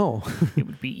like, no. it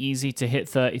would be easy to hit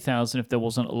 30,000 if there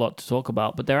wasn't a lot to talk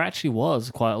about, but there actually was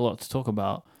quite a lot to talk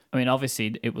about. I mean,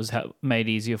 obviously it was made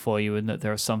easier for you in that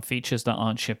there are some features that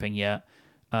aren't shipping yet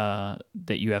that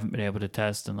you haven't been able to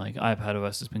test, and like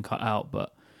iPadOS has been cut out,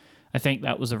 but I think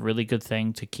that was a really good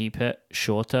thing to keep it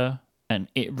shorter. And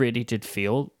it really did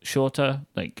feel shorter.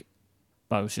 Like,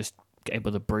 I was just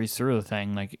able to breeze through the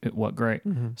thing. Like, it worked great.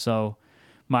 Mm-hmm. So,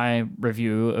 my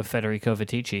review of Federico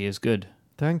Viticci is good.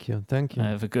 Thank you. I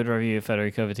have a good review of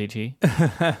Federico Viticci.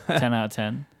 10 out of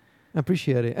 10. I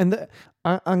appreciate it. And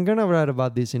I'm going to write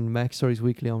about this in Mac Stories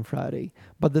Weekly on Friday.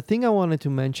 But the thing I wanted to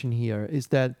mention here is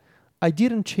that I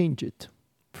didn't change it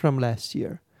from last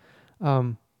year.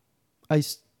 I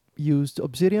used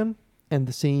Obsidian and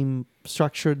the same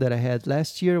structure that I had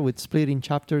last year with splitting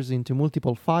chapters into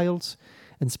multiple files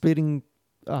and splitting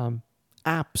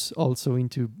apps also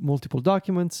into multiple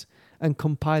documents and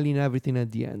compiling everything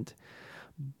at the end.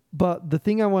 But the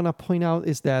thing I want to point out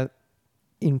is that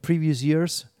in previous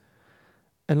years,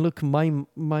 and look,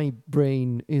 my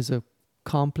brain is a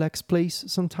complex place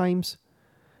sometimes.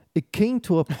 It came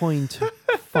to a point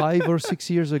 5 or 6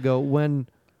 years ago when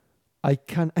I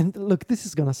can, and look, this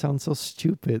is going to sound so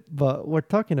stupid, but we're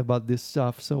talking about this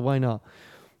stuff, so why not?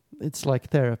 It's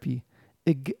like therapy.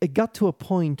 It got to a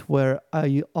point where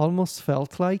I almost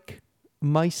felt like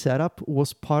my setup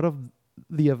was part of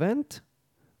the event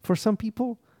for some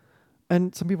people.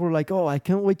 And some people were like, oh, I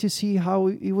can't wait to see how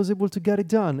he was able to get it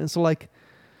done. And so like,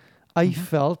 I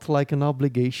felt like an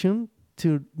obligation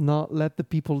to not let the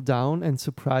people down and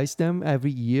surprise them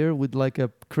every year with like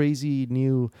a crazy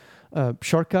new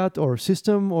shortcut or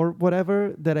system or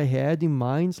whatever that I had in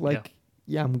mind. Like,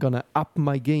 yeah, I'm going to up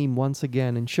my game once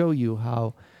again and show you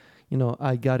how,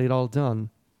 I got it all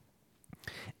done.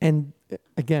 And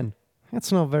again,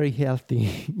 that's not very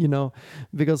healthy,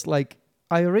 because like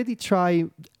I already try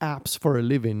apps for a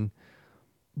living,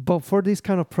 but for this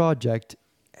kind of project,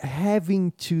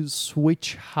 having to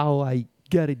switch how I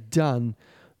get it done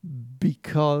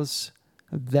because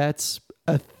that's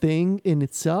a thing in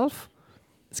itself,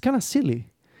 it's kind of silly.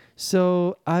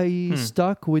 So I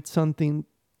stuck with something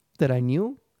that I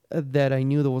knew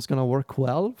that was going to work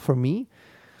well for me.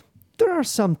 There are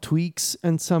some tweaks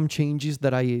and some changes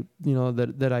that I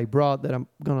brought that I'm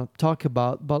going to talk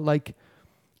about. But like,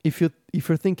 if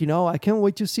you're thinking, oh, I can't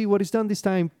wait to see what is done this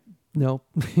time. No,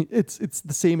 it's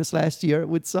the same as last year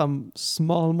with some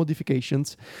small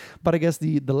modifications. But I guess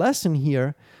the lesson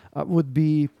here would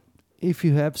be if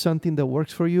you have something that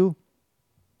works for you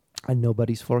and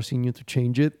nobody's forcing you to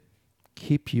change it,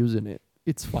 keep using it.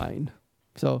 It's fine.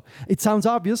 So it sounds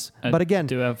obvious, but again,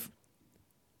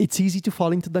 it's easy to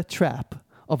fall into that trap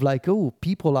of like, oh,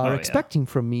 people are expecting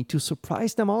from me to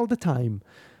surprise them all the time.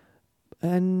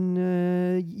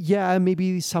 And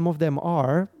maybe some of them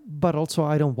are, but also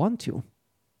I don't want to.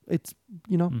 It's,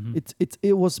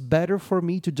 it was better for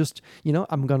me to just,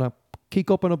 I'm going to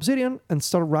kick open Obsidian and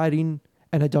start writing,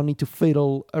 and I don't need to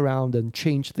fiddle around and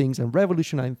change things and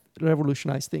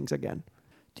revolutionize things again.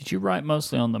 Did you write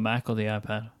mostly on the Mac or the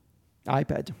iPad?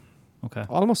 iPad. Okay.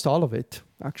 Almost all of it,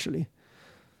 actually.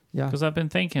 Yeah. Because I've been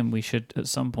thinking we should at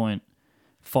some point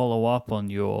follow up on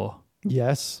your...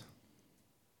 Yes.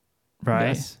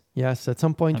 Right? Yes. At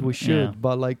some point we should,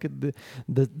 but like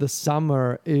the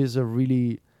summer is a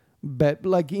really bad,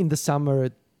 like in the summer,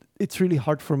 it's really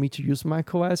hard for me to use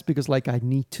macOS because like I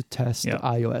need to test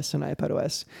iOS and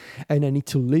iPadOS and I need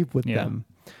to live with them.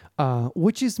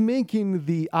 Which is making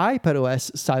the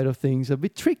iPadOS side of things a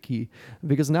bit tricky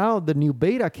because now the new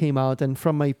beta came out, and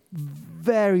from my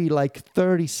very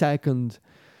 30-second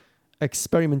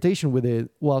experimentation with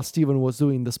it while Steven was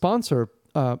doing the sponsor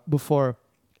before,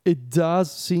 it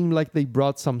does seem like they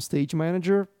brought some Stage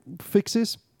Manager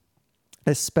fixes,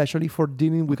 especially for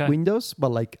dealing with Windows.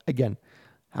 But like, again,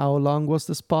 how long was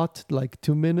the spot? Like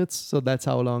 2 minutes. So that's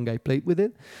how long I played with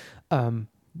it.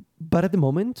 But at the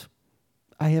moment,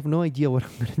 I have no idea what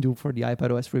I'm going to do for the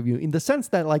iPadOS review, in the sense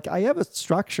that like I have a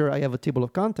structure, I have a table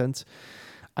of contents.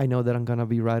 I know that I'm going to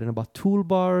be writing about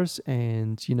toolbars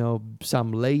and,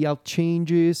 some layout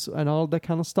changes and all that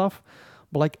kind of stuff.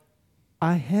 But like,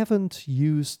 I haven't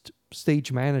used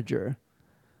Stage Manager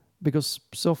because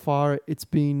so far it's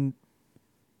been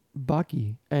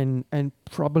buggy and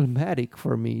problematic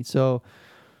for me. So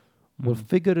we'll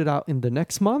figure it out in the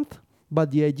next month.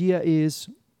 But the idea is,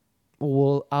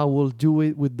 I will do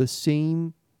it with the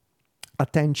same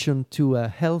attention to a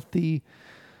healthy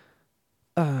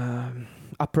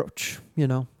approach.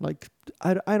 Like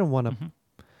I don't want to.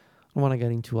 I don't want to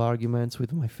get into arguments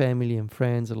with my family and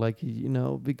friends. Like,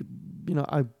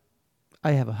 I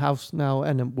have a house now,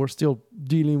 and we're still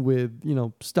dealing with,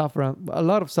 a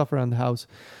lot of stuff around the house.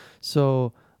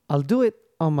 So I'll do it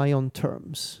on my own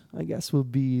terms, I guess, will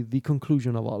be the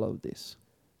conclusion of all of this.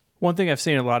 One thing I've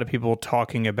seen a lot of people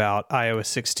talking about iOS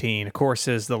 16, of course,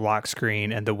 is the lock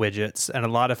screen and the widgets. And a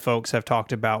lot of folks have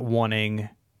talked about wanting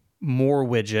more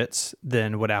widgets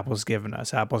than what Apple's given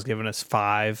us. Apple's given us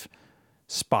 5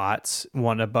 spots,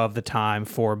 1 above the time,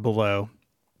 4 below.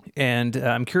 And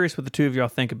I'm curious what the two of y'all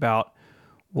think about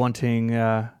wanting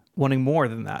more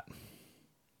than that.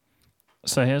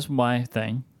 So here's my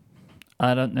thing.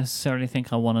 I don't necessarily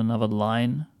think I want another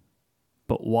line,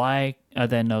 but why are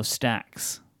there no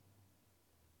stacks?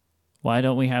 Why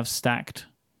don't we have stacked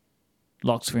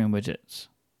lock screen widgets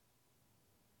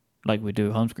like we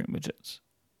do home screen widgets?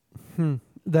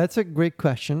 That's a great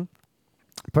question.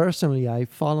 Personally, I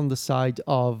fall on the side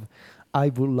of I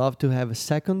would love to have a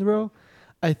second row.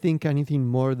 I think anything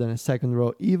more than a second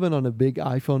row, even on a big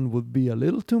iPhone, would be a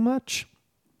little too much.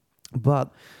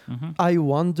 But I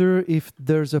wonder if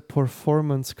there's a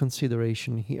performance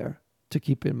consideration here to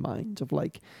keep in mind of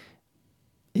like,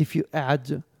 if you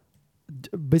add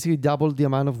basically double the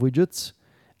amount of widgets,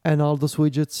 and all those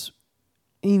widgets,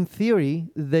 in theory,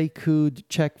 they could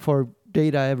check for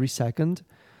data every second.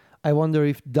 I wonder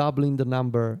if doubling the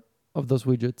number of those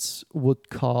widgets would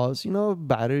cause,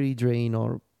 battery drain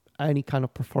or any kind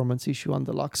of performance issue on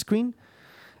the lock screen.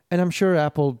 And I'm sure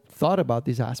Apple thought about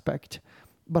this aspect,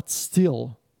 but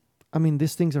still, I mean,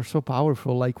 these things are so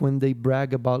powerful. Like when they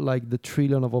brag about like the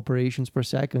trillion of operations per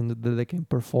second that they can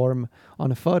perform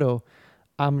on a photo,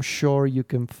 I'm sure you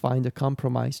can find a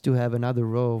compromise to have another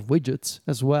row of widgets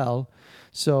as well.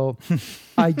 So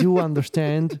I do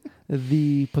understand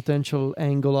the potential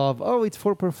angle of, it's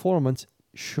for performance.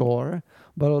 Sure.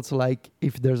 But also like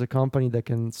if there's a company that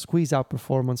can squeeze out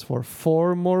performance for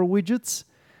 4 more widgets,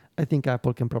 I think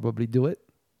Apple can probably do it.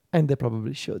 And they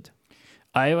probably should.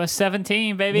 iOS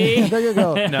 17, baby. There you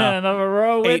go. No. Another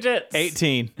row of widgets.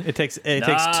 18. It takes 2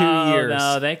 years.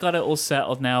 No, they got it all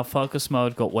settled now. Focus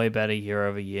mode got way better year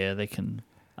over year.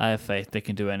 I have faith they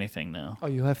can do anything now. Oh,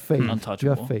 you have faith. Untouchable. You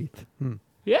have faith.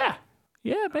 Yeah.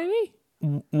 Yeah, baby.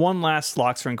 One last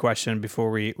lock screen question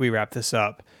before we wrap this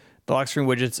up. The lock screen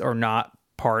widgets are not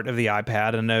part of the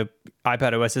iPad. I know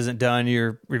iPad OS isn't done.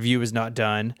 Your review is not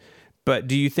done. But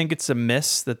do you think it's a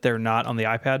miss that they're not on the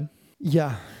iPad?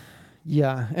 Yeah.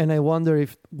 And I wonder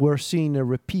if we're seeing a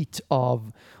repeat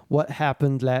of what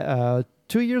happened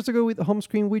 2 years ago with home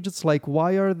screen widgets. Like,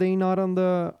 why are they not on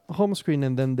the home screen?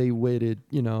 And then they waited,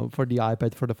 for the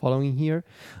iPad for the following year.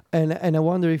 And I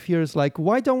wonder if here's like,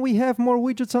 why don't we have more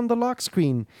widgets on the lock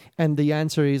screen? And the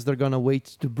answer is they're going to wait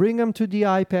to bring them to the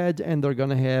iPad, and they're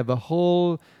going to have a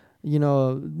whole,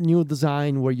 new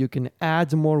design where you can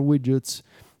add more widgets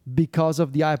because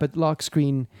of the iPad lock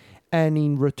screen. And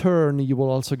in return, you will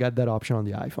also get that option on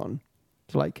the iPhone.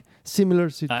 It's like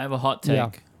similar. I have a hot take.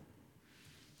 Yeah.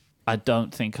 I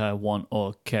don't think I want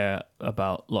or care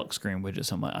about lock screen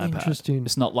widgets on my iPad. Interesting.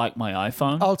 It's not like my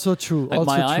iPhone. Also true. Like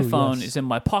also my true, iPhone yes. is in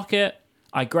my pocket.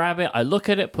 I grab it, I look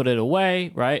at it, put it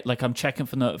away, right? Like I'm checking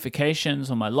for notifications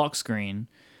on my lock screen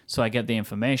so I get the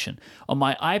information. On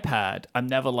my iPad, I'm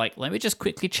never like, let me just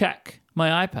quickly check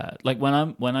my iPad. Like when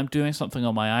I'm doing something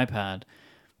on my iPad,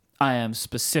 I am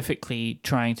specifically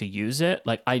trying to use it.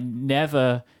 Like I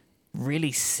never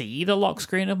really see the lock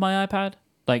screen of my iPad.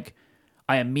 Like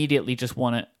I immediately just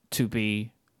want it to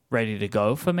be ready to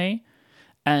go for me.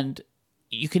 And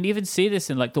you can even see this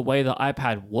in like the way the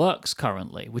iPad works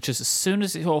currently, which is as soon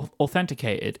as it's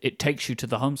authenticated, it takes you to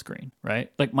the home screen,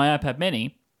 right? Like my iPad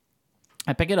mini,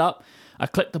 I pick it up, I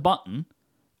click the button,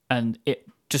 and it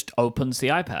just opens the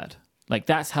iPad. Like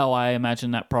that's how I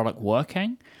imagine that product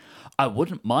working. I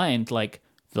wouldn't mind like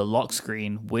the lock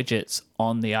screen widgets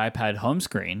on the iPad home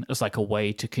screen as like a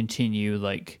way to continue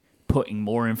like putting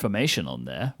more information on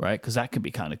there, right? Because that could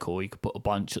be kind of cool. You could put a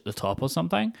bunch at the top or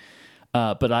something.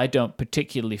 But I don't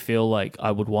particularly feel like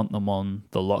I would want them on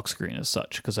the lock screen as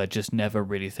such because I just never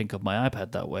really think of my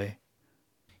iPad that way.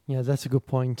 Yeah, that's a good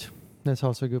point. That's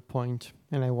also a good point.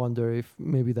 And I wonder if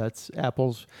maybe that's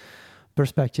Apple's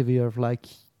perspective here of like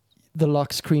the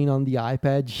lock screen on the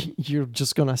iPad, you're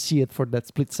just going to see it for that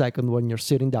split second when you're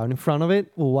sitting down in front of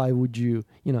it. Well, why would you,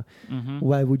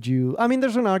 why would you? I mean,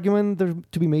 there's an argument there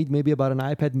to be made maybe about an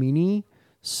iPad mini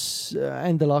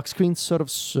and the lock screen sort of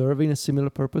serving a similar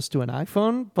purpose to an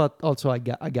iPhone, but also I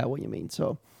get what you mean.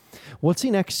 So we'll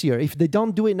see next year. If they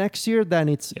don't do it next year, then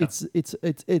it's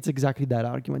exactly that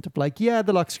argument of like, yeah,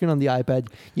 the lock screen on the iPad,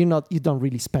 you don't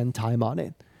really spend time on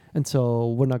it, and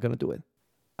so we're not going to do it.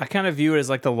 I kind of view it as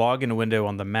like the login window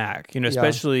on the Mac,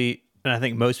 especially, and I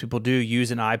think most people do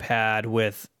use an iPad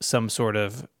with some sort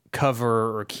of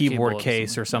cover or keyboard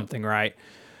case or something, right?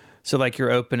 So like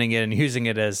you're opening it and using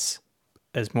it as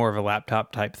more of a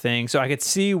laptop type thing. So I could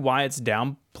see why it's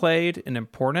downplayed in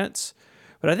importance,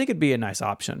 but I think it'd be a nice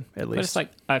option at least. But it's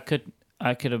like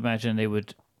I could imagine they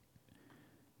would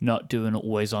not do an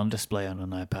always on display on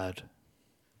an iPad.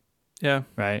 Yeah.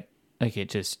 Right? Like it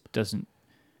just doesn't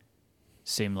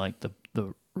seem like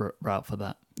the route for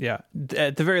that. Yeah.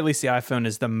 At the very least, the iPhone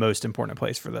is the most important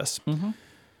place for this. Mm-hmm.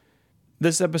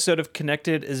 This episode of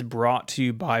Connected is brought to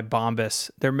you by Bombas.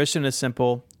 Their mission is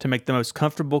simple: to make the most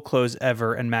comfortable clothes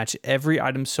ever and match every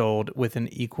item sold with an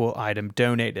equal item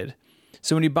donated.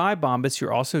 So when you buy Bombas,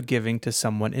 you're also giving to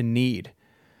someone in need.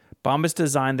 Bombas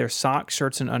designed their socks,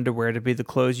 shirts, and underwear to be the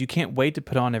clothes you can't wait to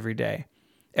put on every day.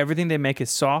 Everything they make is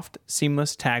soft,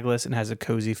 seamless, tagless, and has a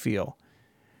cozy feel.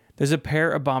 There's a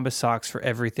pair of Bombas socks for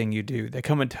everything you do. They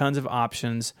come in tons of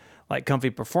options like comfy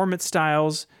performance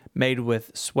styles made with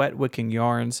sweat-wicking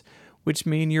yarns, which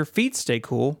mean your feet stay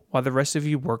cool while the rest of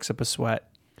you works up a sweat.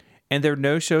 And their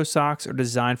no-show socks are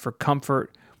designed for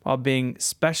comfort while being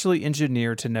specially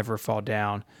engineered to never fall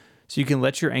down, so you can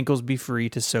let your ankles be free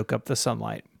to soak up the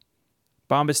sunlight.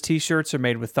 Bombas t-shirts are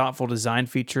made with thoughtful design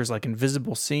features like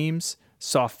invisible seams,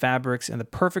 soft fabrics, and the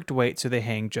perfect weight so they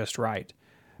hang just right.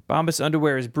 Bombas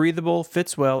underwear is breathable,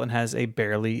 fits well, and has a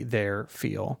barely there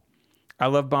feel. I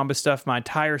love Bombas stuff. My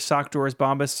entire sock drawer is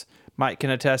Bombas. Mike can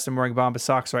attest I'm wearing Bombas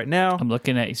socks right now. I'm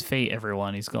looking at his feet,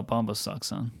 everyone. He's got Bombas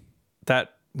socks on.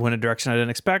 That went a direction I didn't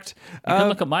expect. You can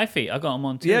look at my feet. I got them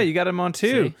on too. Yeah, you got them on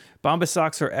too. See? Bombas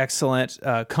socks are excellent,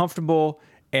 comfortable,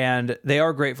 and they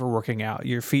are great for working out.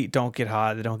 Your feet don't get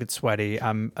hot. They don't get sweaty.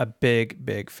 I'm a big,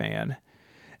 big fan.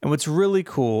 And what's really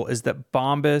cool is that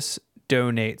Bombas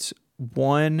donates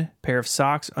one pair of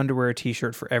socks, underwear, or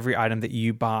t-shirt for every item that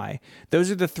you buy.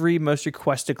 Those are the 3 most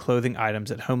requested clothing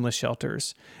items at homeless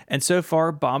shelters. And so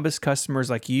far, Bombas customers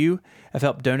like you have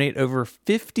helped donate over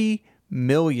 50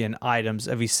 million items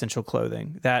of essential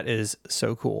clothing. That is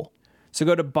so cool. So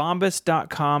go to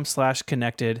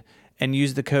bombas.com/connected and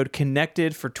use the code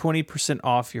CONNECTED for 20%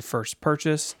 off your first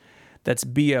purchase. That's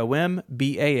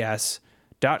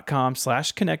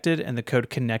BOMBAS.com/connected and the code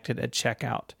CONNECTED at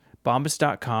checkout.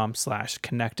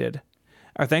 Bombas.com/connected.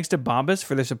 Our thanks to Bombas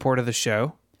for their support of the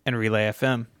show and Relay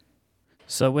FM.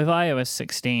 So with iOS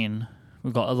 16,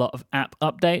 we've got a lot of app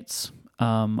updates,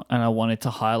 and I wanted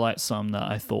to highlight some that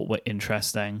I thought were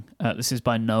interesting. This is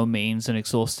by no means an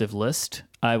exhaustive list.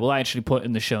 I will actually put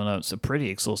in the show notes a pretty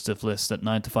exhaustive list that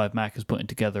 9to5Mac is putting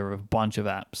together of a bunch of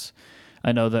apps.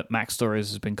 I know that Mac Stories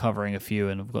has been covering a few,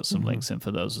 and I've got some links in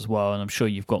for those as well, and I'm sure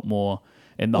you've got more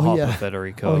in the hopper,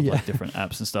 Federico, of like different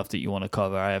apps and stuff that you want to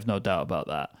cover. I have no doubt about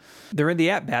that. They're in the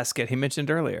app basket he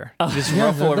mentioned earlier. Just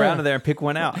ruffle around in there and pick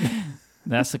one out.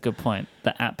 That's a good point.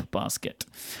 The app basket.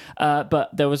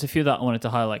 But there was a few that I wanted to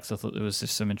highlight because I thought there was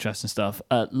just some interesting stuff.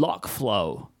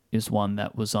 Lockflow is one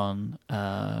that was on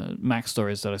Mac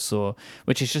Stories that I saw,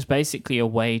 which is just basically a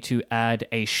way to add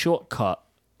a shortcut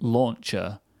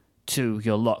launcher to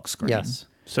your lock screen. Yes.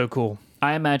 So cool.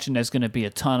 I imagine there's going to be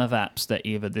a ton of apps that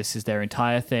either this is their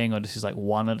entire thing or this is like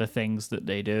one of the things that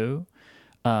they do.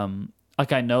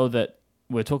 Like I know that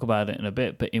we'll talk about it in a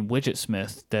bit, but in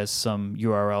Widgetsmith, there's some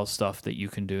URL stuff that you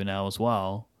can do now as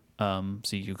well.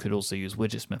 So you could also use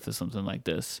Widgetsmith for something like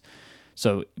this.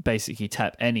 So basically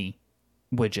tap any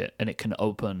widget and it can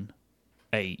open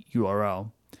a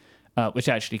URL. Which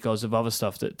actually goes with other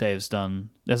stuff that Dave's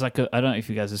done. There's like I don't know if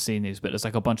you guys have seen these, but there's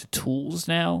like a bunch of tools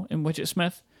now in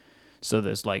Widgetsmith. So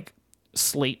there's like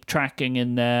sleep tracking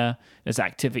in there. There's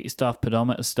activity stuff,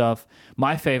 pedometer stuff.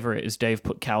 My favorite is Dave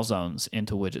put calzones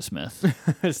into Widgetsmith.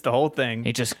 It's the whole thing.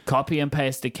 He just copy and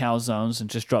pasted calzones and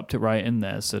just dropped it right in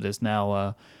there. So there's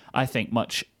now, I think,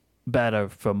 much better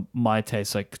for my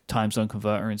taste, like time zone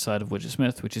converter inside of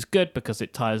Widgetsmith, which is good because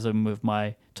it ties in with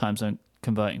my time zone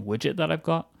converting widget that I've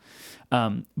got.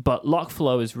 But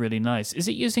Lockflow is really nice. Is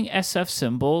it using SF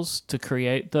symbols to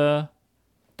create the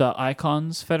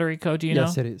icons, Federico? Do you know?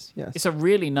 Yes, it is. Yes. It's a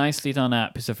really nicely done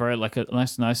app. It's a very like a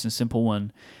nice and simple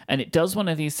one. And it does one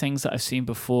of these things that I've seen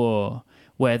before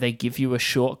where they give you a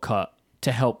shortcut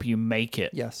to help you make it.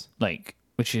 Yes. Like,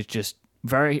 which is just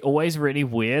always really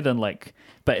weird and like,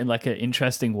 but in like an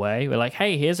interesting way. We're like,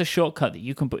 hey, here's a shortcut that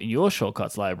you can put in your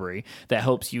shortcuts library that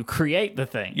helps you create the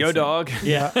thing. Yo, dog.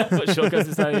 Yeah. Put shortcuts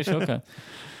inside your shortcut.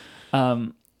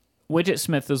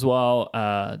 Widgetsmith as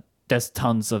well. There's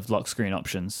tons of lock screen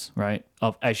options, right?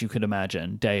 As you could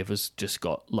imagine, Dave has just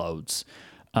got loads.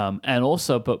 And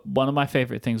also, but one of my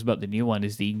favorite things about the new one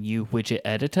is the new widget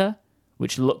editor,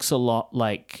 which looks a lot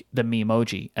like the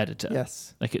Memoji editor.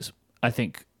 Yes. Like it's, I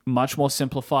think, much more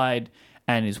simplified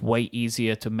and is way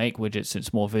easier to make widgets.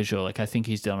 It's more visual. Like I think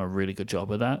he's done a really good job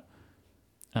with that.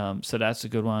 So that's a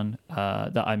good one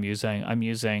that I'm using. I'm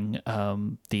using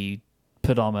the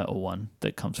pedometer one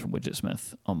that comes from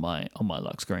Widgetsmith on my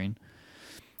lock screen.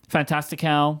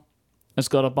 Fantastical has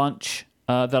got a bunch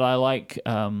that I like.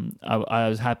 I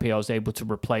was happy I was able to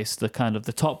replace the kind of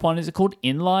the top one. Is it called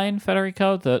Inline,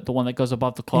 Federico? The one that goes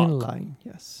above the clock? Inline,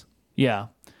 yes. Yeah.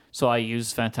 So I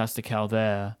use Fantastical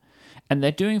there. And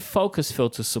they're doing focus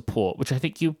filter support, which I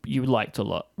think you liked a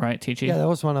lot, right, TG? Yeah, that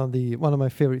was one of my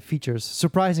favorite features.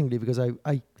 Surprisingly, because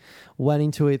I went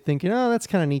into it thinking, oh, that's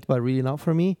kind of neat, but really not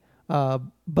for me.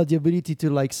 But the ability to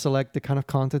like select the kind of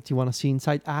content you want to see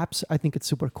inside apps, I think it's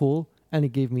super cool, and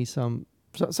it gave me some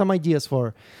ideas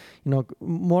for,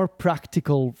 more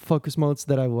practical focus modes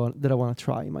that I want to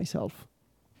try myself.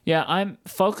 Yeah,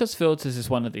 focus filters is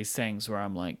one of these things where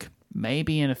I'm like,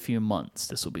 maybe in a few months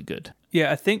this will be good.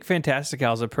 Yeah, I think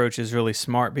Fantastical's approach is really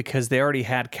smart because they already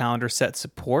had calendar set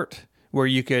support where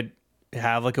you could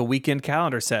have like a weekend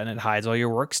calendar set and it hides all your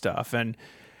work stuff. And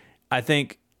I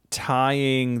think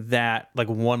tying that like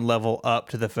one level up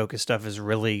to the focus stuff is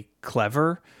really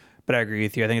clever. But I agree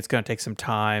with you. I think it's going to take some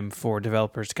time for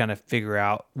developers to kind of figure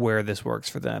out where this works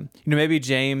for them. Maybe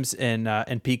James and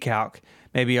PCalc,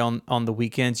 maybe on the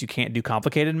weekends you can't do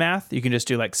complicated math. You can just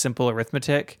do like simple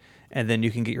arithmetic, and then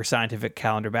you can get your scientific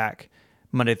calendar back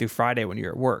Monday through Friday when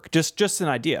you're at work. Just an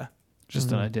idea.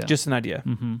 Just an idea. Just an idea.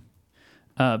 Mm-hmm.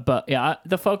 But yeah,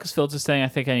 the focus filters thing, I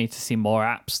think I need to see more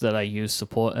apps that I use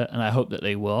support it, and I hope that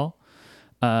they will.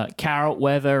 Carrot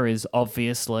Weather is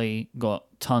obviously got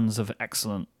tons of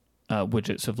excellent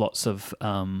widgets with lots of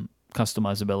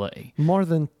customizability. More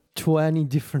than 20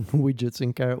 different widgets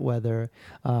in Carrot Weather.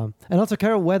 And also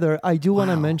Carrot Weather, I do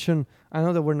want to mention, I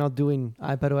know that we're not doing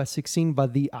iPadOS 16,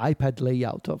 but the iPad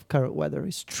layout of Carrot Weather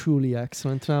is truly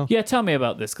excellent now. Yeah, tell me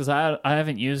about this, because I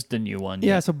haven't used the new one yet.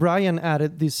 Yeah, so Brian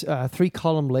added this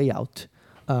 3-column layout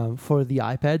for the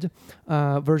iPad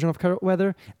version of Carrot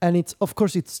Weather, and it's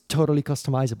totally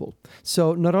customizable.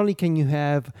 So not only can you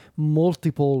have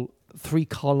multiple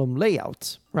 3-column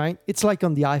layouts, right? It's like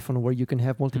on the iPhone where you can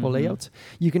have multiple layouts.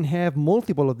 You can have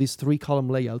multiple of these 3-column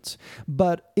layouts,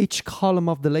 but each column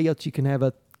of the layout you can have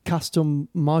a custom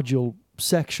module,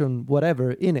 section,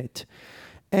 whatever in it.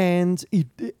 And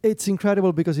it's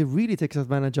incredible because it really takes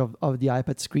advantage of the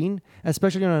iPad screen,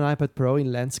 especially on an iPad Pro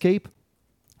in landscape.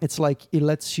 It's like it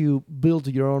lets you build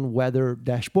your own weather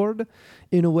dashboard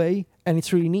in a way, and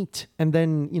it's really neat. And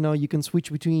then, you can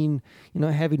switch between,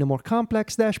 having a more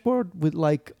complex dashboard with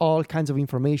like all kinds of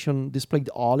information displayed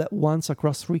all at once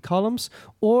across 3 columns,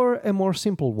 or a more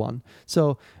simple one.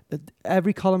 So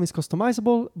every column is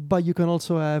customizable, but you can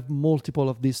also have multiple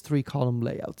of these 3-column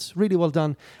layouts. Really well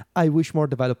done. I wish more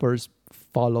developers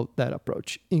followed that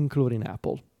approach, including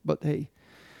Apple. But hey,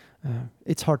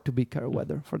 it's hard to beat Carrot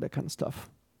Weather for that kind of stuff.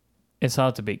 It's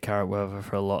hard to beat Carrot Weather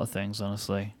for a lot of things,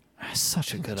 honestly. It's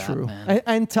such a good app, man.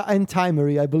 And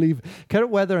Timery, I believe.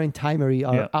 Carrot Weather and Timery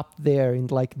are up there in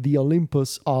like the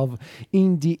Olympus of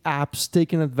indie apps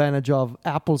taking advantage of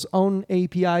Apple's own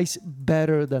APIs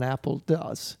better than Apple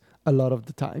does a lot of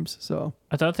the times. So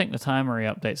I don't think the Timery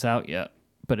update's out yet,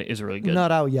 but it is really good.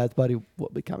 Not out yet, but it will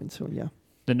be coming soon, yeah.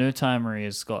 The new Timery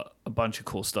has got a bunch of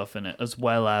cool stuff in it, as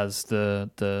well as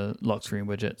the lock screen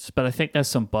widgets. But I think there's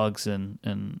some bugs in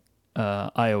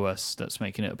iOS that's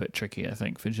making it a bit tricky, I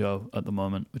think, for Joe at the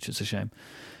moment, which is a shame.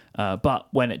 But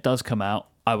when it does come out,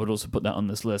 I would also put that on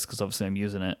this list because obviously I'm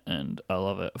using it and I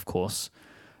love it, of course.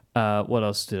 What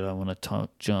else did I want to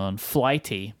touch on?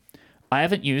 Flighty. I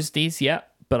haven't used these yet,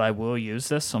 but I will use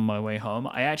this on my way home.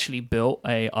 I actually built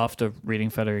after reading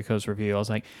Federico's review, I was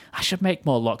like, I should make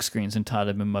more lock screens and tie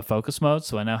them in my focus mode.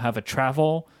 So I now have a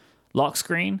travel lock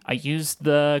screen. I used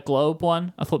the globe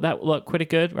one. I thought that would look pretty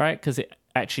good, right? Because it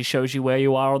actually shows you where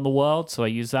you are on the world, so I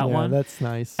use that one. Yeah, that's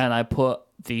nice. And I put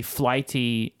the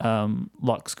Flighty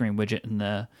lock screen widget in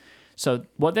there. So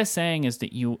what they're saying is that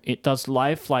it does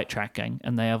live flight tracking,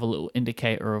 and they have a little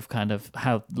indicator of kind of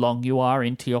how long you are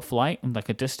into your flight and like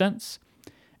a distance,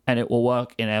 and it will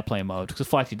work in airplane mode because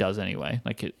Flighty does anyway.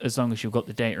 Like as long as you've got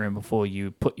the data in before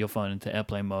you put your phone into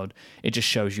airplane mode, it just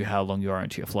shows you how long you are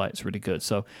into your flight. It's really good.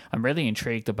 So I'm really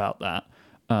intrigued about that.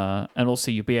 And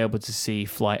also you'll be able to see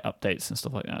flight updates and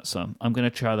stuff like that. So I'm going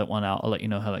to try that one out. I'll let you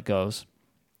know how that goes.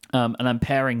 And I'm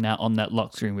pairing that on that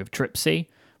lock screen with Tripsy,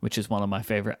 which is one of my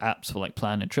favorite apps for like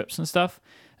planning trips and stuff.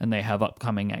 And they have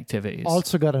upcoming activities.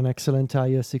 Also got an excellent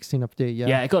iOS 16 update, yeah.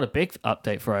 Yeah, it got a big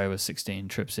update for iOS 16,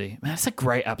 Tripsy. Man, it's a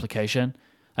great application.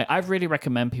 I really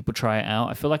recommend people try it out.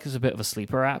 I feel like it's a bit of a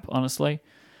sleeper app, honestly.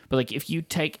 But like if you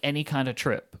take any kind of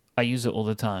trip, I use it all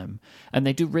the time. And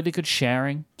they do really good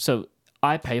sharing. So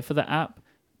I pay for the app,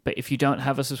 but if you don't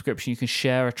have a subscription, you can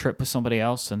share a trip with somebody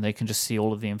else and they can just see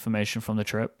all of the information from the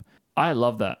trip. I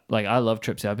love that. Like, I love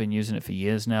Tripsy. I've been using it for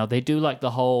years now. They do like the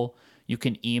whole, you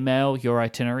can email your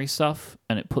itinerary stuff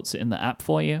and it puts it in the app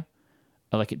for you.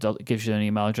 Like it gives you an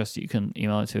email address that you can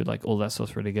email it to. Like all that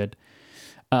stuff's really good.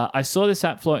 I saw this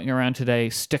app floating around today,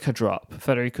 Sticker Drop.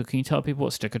 Federico, can you tell people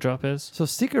what Sticker Drop is? So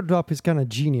Sticker Drop is kind of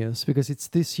genius because it's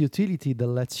this utility that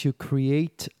lets you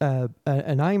create an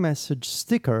iMessage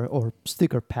sticker or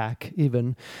sticker pack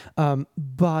even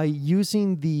by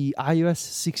using the iOS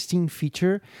 16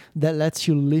 feature that lets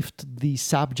you lift the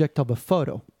subject of a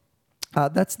photo.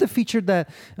 That's the feature that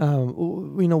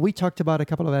we talked about a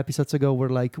couple of episodes ago. We're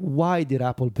like, why did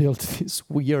Apple build this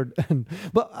weird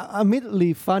but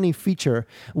admittedly funny feature?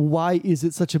 Why is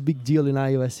it such a big deal in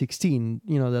iOS 16?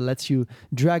 That lets you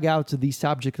drag out the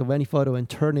subject of any photo and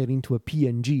turn it into a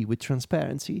PNG with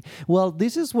transparency. Well,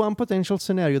 this is one potential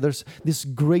scenario. There's this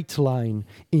great line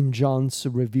in John's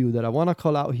review that I want to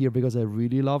call out here because I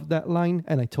really love that line.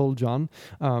 And I told John,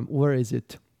 where is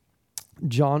it?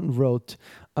 John wrote,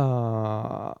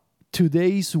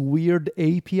 today's weird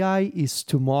API is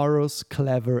tomorrow's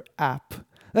clever app.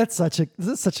 That's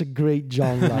such a great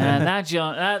John line. Man, that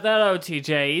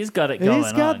OTJ, he's got it going on.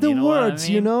 He's got the words,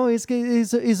 I mean?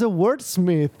 He's a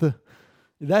wordsmith.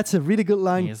 That's a really good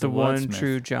line. He's The one wordsmith.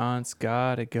 true John's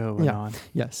got it going on.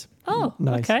 Yes. Oh,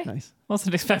 Nice. okay. Nice.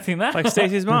 Wasn't expecting that. Like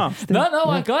Stacey's mom. No,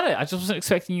 I got it. I just wasn't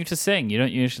expecting you to sing. You're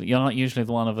not usually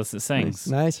the one of us that sings.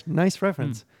 Nice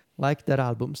reference. Like that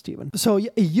album, Stephen. So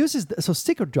it uses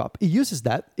Sticker Drop. It uses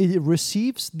that. It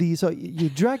receives so you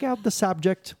drag out the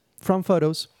subject from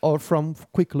Photos or from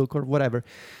Quick Look or whatever.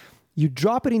 You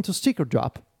drop it into Sticker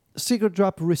Drop. Sticker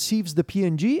Drop receives the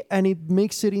PNG and it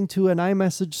makes it into an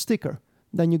iMessage sticker.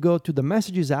 Then you go to the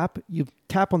Messages app, you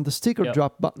tap on the Sticker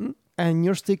Drop button, and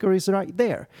your sticker is right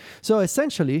there. So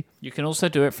essentially, You can also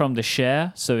do it from the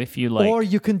share. So if you like, or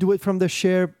you can do it from the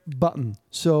share button.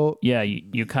 So yeah,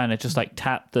 you kind of just like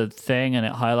tap the thing and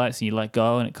it highlights and you let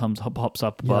go and it pops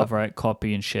up above, right?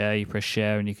 Copy and share. You press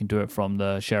share and you can do it from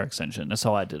the share extension. That's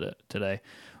how I did it today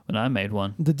when I made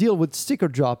one. the deal with Sticker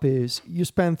Drop is you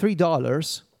spend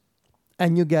 $3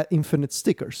 and you get infinite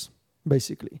stickers,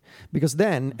 basically. Because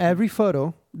then every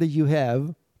photo that you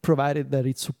have, provided that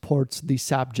it supports the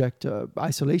subject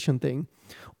isolation thing,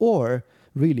 or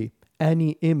really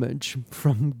any image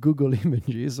from Google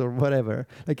Images or whatever,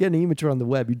 like any image on the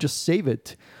web, you just save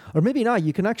it. Or maybe not,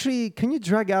 can you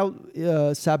drag out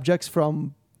subjects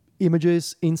from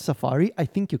images in Safari? I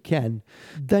think you can.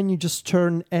 Then you just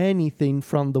turn anything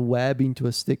from the web into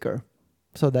a sticker.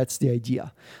 So that's the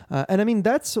idea. And I mean,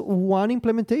 that's one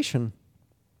implementation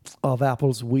of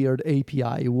Apple's weird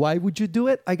API. Why would you do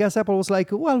it? I guess Apple was like,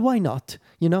 well, why not?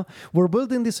 We're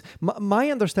building this.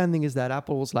 My understanding is that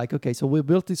Apple was like, okay, so we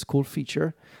built this cool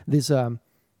feature,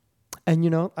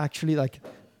 actually, like,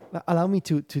 allow me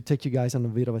to take you guys on a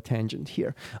bit of a tangent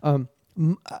here.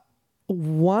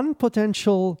 One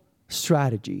potential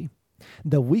strategy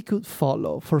that we could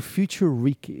follow for future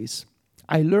wikis,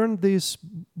 I learned this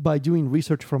by doing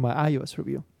research for my iOS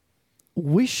review.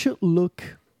 We should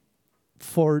look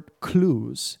for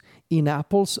clues in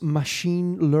Apple's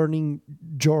machine learning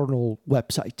journal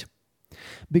website.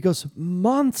 Because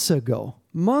months ago,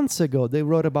 they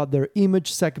wrote about their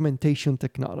image segmentation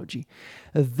technology.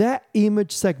 That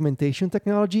image segmentation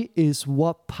technology is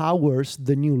what powers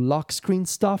the new lock screen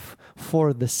stuff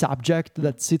for the subject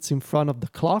that sits in front of the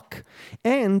clock,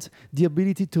 and the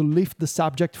ability to lift the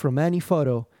subject from any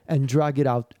photo and drag it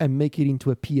out and make it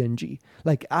into a PNG.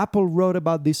 Like Apple wrote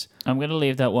about this. I'm going to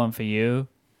leave that one for you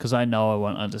because I know I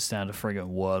won't understand a friggin'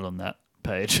 word on that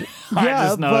page. I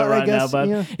just know it right now. But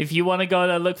if you want to go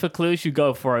there and look for clues, you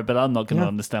go for it. But I'm not going to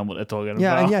understand what they're talking about.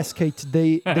 Yeah, and yes, Kate,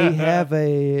 they have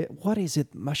a, what is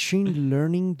it,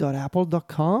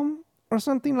 machinelearning.apple.com or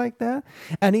something like that.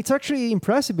 And it's actually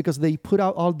impressive because they put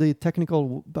out all the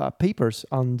technical papers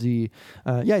on the,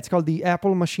 it's called the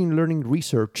Apple Machine Learning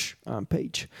Research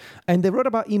page. And they wrote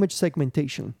about image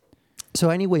segmentation. So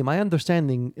anyway, my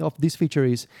understanding of this feature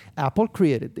is Apple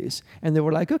created this and they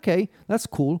were like, okay, that's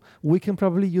cool. We can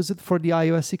probably use it for the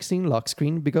iOS 16 lock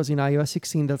screen because in iOS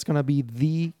 16, that's going to be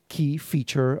the key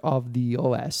feature of the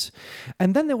OS.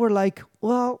 And then they were like,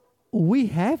 well, we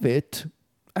have it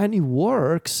and it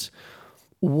works.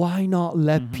 Why not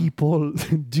let people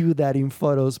do that in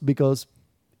photos because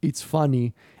it's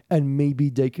funny and maybe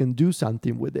they can do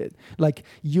something with it? Like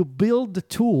you build the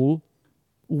tool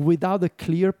without a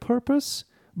clear purpose,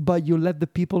 but you let the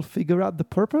people figure out the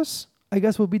purpose, I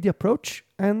guess would be the approach.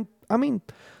 And I mean,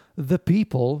 the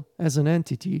people as an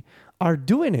entity are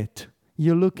doing it.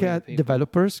 You look at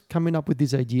developers coming up with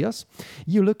these ideas.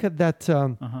 You look at that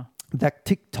that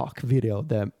TikTok video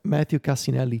that Matthew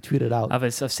Cassinelli tweeted out.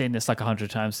 I've seen this like 100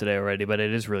 times today already, but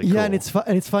it is really cool. Yeah, and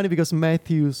it's funny because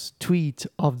Matthew's tweet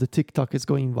of the TikTok is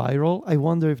going viral. I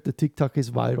wonder if the TikTok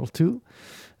is viral too.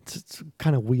 It's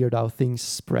kind of weird how things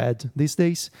spread these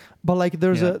days. But like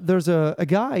there's a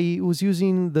guy who's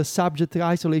using the subject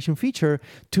isolation feature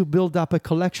to build up a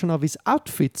collection of his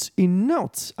outfits in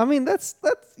Notes. I mean, that's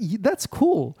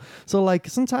cool. So like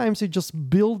sometimes you just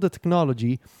build the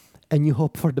technology and you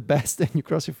hope for the best and you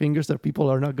cross your fingers that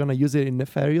people are not going to use it in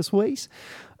nefarious ways.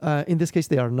 In this case,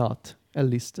 they are not, at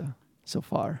least so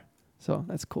far. So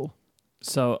that's cool.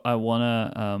 So I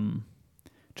want to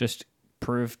just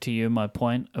prove to you my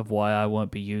point of why I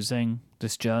won't be using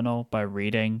this journal by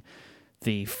reading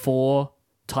the 4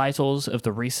 titles of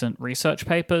the recent research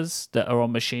papers that are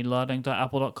on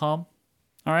machinelearning.apple.com.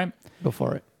 All right? Go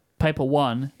for it. Paper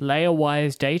 1,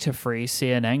 layer-wise data-free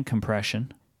CNN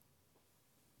compression.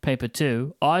 Paper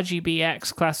 2,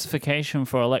 RGBX classification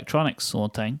for electronics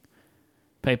sorting.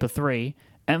 Paper 3,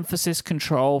 emphasis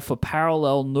control for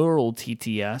parallel neural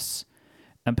TTS.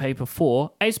 And paper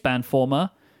 4, A-span former,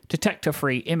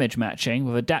 detector-free image matching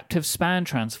with adaptive span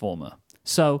transformer.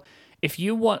 So if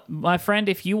you want, my friend,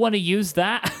 if you want to use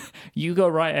that, you go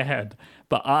right ahead.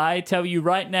 But I tell you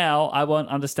right now, I won't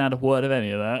understand a word of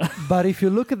any of that. But if you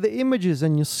look at the images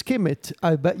and you skim it,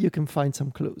 I bet you can find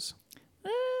some clues.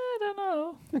 I don't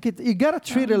know. Okay, you gotta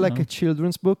treat it like a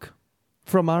children's book.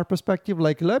 From our perspective,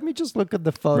 like, let me just look at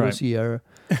the photos here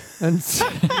and see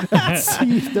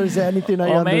if there's anything I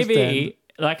understand. Or maybe,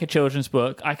 like a children's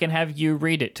book, I can have you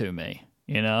read it to me,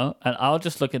 you know? And I'll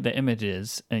just look at the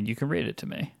images and you can read it to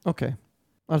me. Okay,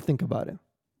 I'll think about it.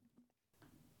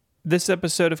 This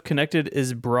episode of Connected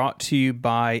is brought to you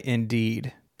by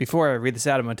Indeed. Before I read this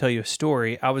out, I'm going to tell you a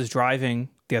story. I was driving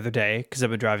the other day, because I've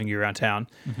been driving you around town,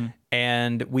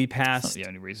 and we passed... That's not the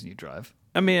only reason you drive.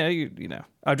 I mean, you know,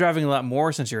 I'm driving a lot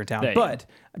more since you're in town, but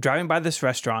driving by this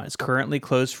restaurant is currently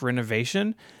closed for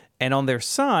renovation, and on their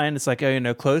sign, it's like, oh, you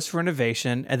know, closed for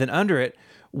renovation, and then under it,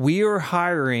 we are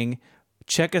hiring,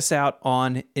 check us out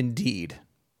on Indeed,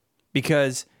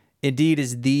 because Indeed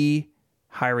is the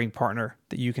hiring partner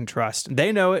that you can trust.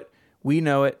 They know it, we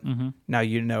know it, now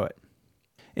you know it.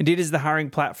 Indeed is the hiring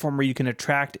platform where you can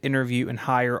attract, interview, and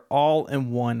hire all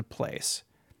in one place.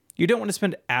 You don't want to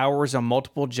spend hours on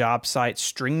multiple job sites,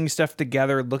 stringing stuff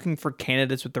together, looking for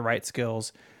candidates with the right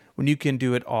skills, when you can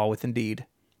do it all with Indeed.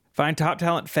 Find top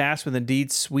talent fast with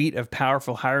Indeed's suite of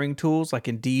powerful hiring tools like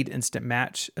Indeed Instant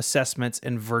Match, assessments,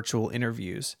 and virtual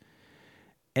interviews.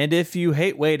 And if you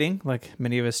hate waiting, like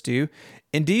many of us do,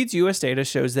 Indeed's US data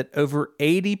shows that over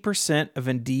 80% of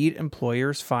Indeed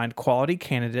employers find quality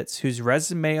candidates whose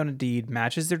resume on Indeed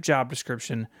matches their job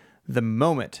description the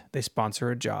moment they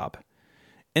sponsor a job.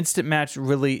 Instant Match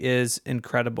really is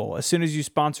incredible. As soon as you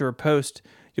sponsor a post,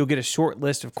 you'll get a short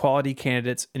list of quality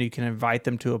candidates and you can invite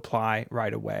them to apply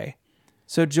right away.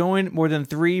 So join more than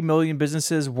 3 million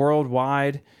businesses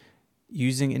worldwide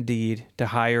using Indeed to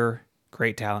hire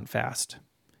great talent fast.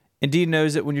 Indeed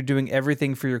knows that when you're doing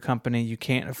everything for your company, you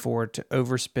can't afford to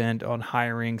overspend on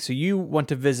hiring. So you want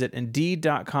to visit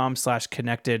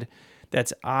Indeed.com/connected.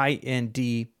 That's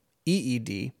INDEED.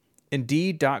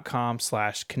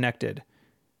 Indeed.com/connected.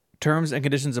 Terms and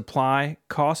conditions apply.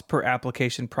 Cost per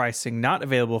application pricing not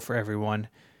available for everyone.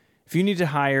 If you need to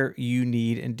hire, you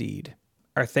need Indeed.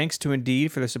 Our thanks to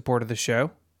Indeed for the support of the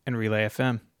show and Relay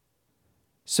FM.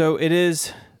 So it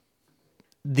is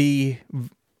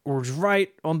we're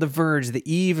right on the verge,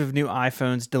 the eve of new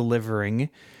iPhones delivering,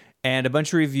 and a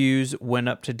bunch of reviews went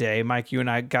up today. Mike, you and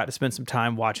I got to spend some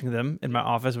time watching them in my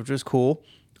office, which was cool.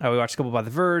 We watched a couple by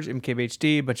The Verge,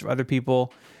 MKBHD, a bunch of other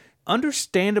people.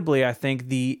 Understandably, I think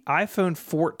the iPhone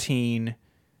 14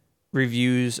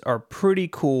 reviews are pretty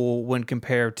cool when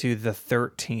compared to the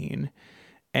 13.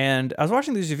 And I was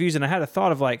watching these reviews and I had a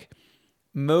thought of like,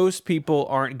 most people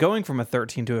aren't going from a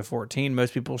 13 to a 14.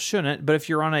 Most people shouldn't. But if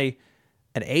you're on an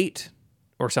 8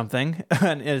 or something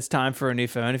and it's time for a new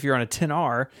phone, if you're on a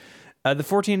 10R, the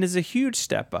 14 is a huge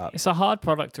step up. It's a hard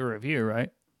product to review, right?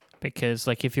 Because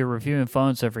like if you're reviewing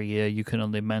phones every year, you can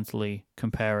only mentally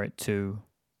compare it to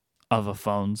other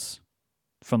phones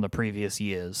from the previous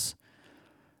years.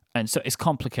 And so it's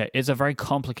complicated. It's a very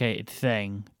complicated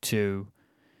thing to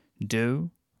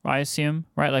do, I assume,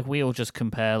 right? Like we all just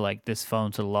compare like this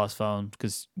phone to the last phone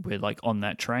because we're like on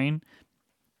that train.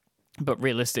 But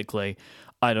realistically,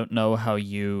 I don't know how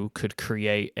you could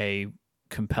create a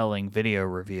compelling video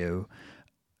review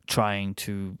trying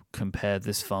to compare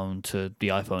this phone to the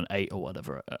iPhone 8 or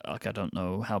whatever. Like I don't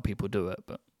know how people do it,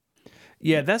 but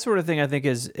yeah, that sort of thing I think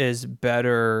is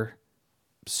better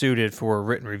suited for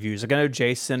written reviews. Like I know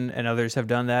Jason and others have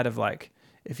done that of like,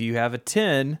 if you have a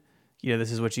 10, you know,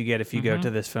 this is what you get if you go to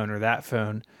this phone or that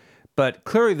phone. But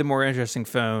clearly the more interesting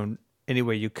phone, any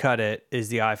way you cut it, is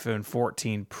the iPhone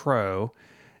 14 Pro.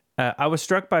 I was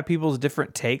struck by people's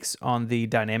different takes on the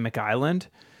dynamic island.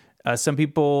 Some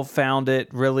people found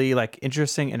it really like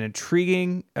interesting and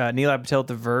intriguing. Nilay Patel at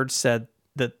The Verge said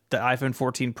that the iPhone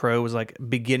 14 Pro was like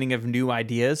beginning of new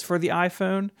ideas for the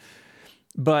iPhone.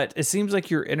 But it seems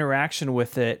like your interaction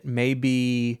with it may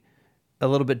be a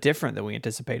little bit different than we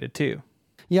anticipated too.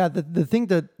 Yeah, the thing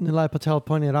that Nilay Patel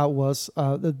pointed out was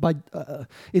that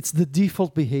it's the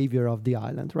default behavior of the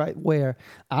island, right? Where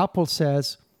Apple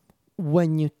says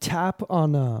when you tap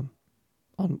on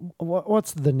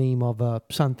what's the name of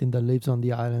something that lives on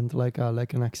the island, like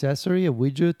an accessory, a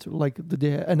widget, like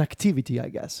an activity, I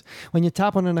guess. When you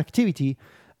tap on an activity,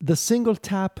 the single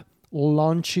tap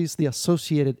launches the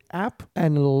associated app,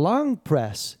 and long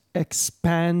press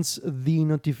expands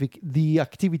the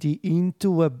activity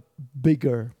into a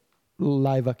bigger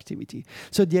live activity.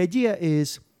 So the idea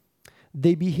is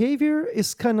the behavior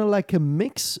is kind of like a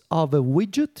mix of a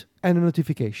widget and a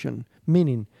notification,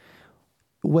 meaning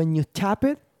when you tap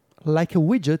it like a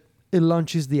widget, it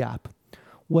launches the app.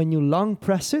 When you long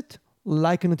press it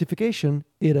like a notification,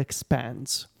 it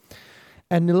expands.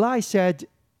 And Nilay said,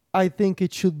 I think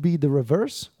it should be the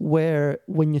reverse, where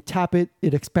when you tap it,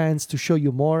 it expands to show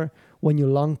you more. When you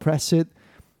long press it,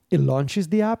 it launches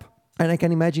the app. And I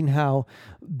can imagine how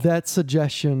that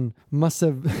suggestion must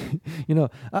have,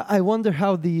 I wonder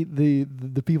how the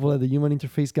people at the human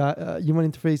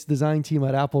interface design team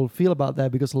at Apple feel about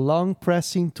that, because long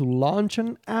pressing to launch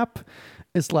an app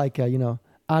is like,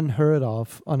 unheard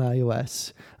of on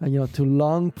iOS. And, to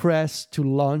long press to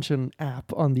launch an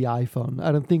app on the iPhone.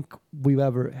 I don't think we've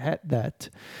ever had that.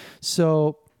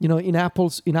 So, in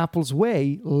Apple's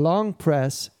way, long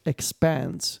press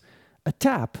expands. A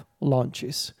tap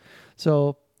launches.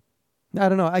 So, I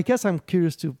don't know. I guess I'm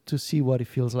curious to see what it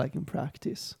feels like in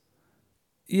practice.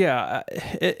 Yeah,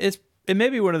 it may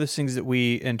be one of those things that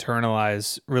we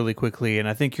internalize really quickly. And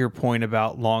I think your point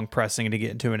about long pressing to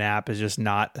get into an app is just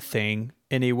not a thing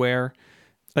anywhere.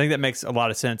 I think that makes a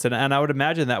lot of sense. And I would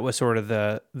imagine that was sort of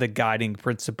the guiding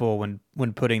principle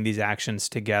when putting these actions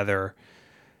together.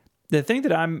 The thing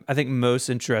that I think most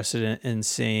interested in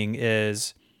seeing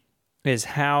is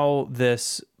how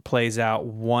this plays out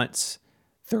once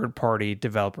third-party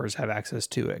developers have access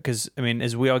to it. Because,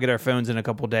 as we all get our phones in a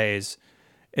couple of days,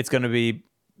 it's going to be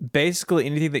basically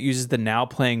anything that uses the Now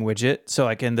Playing widget. So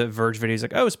like in the Verge videos,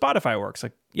 like, oh, Spotify works.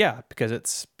 Like, yeah, because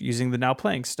it's using the Now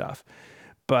Playing stuff.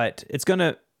 But it's going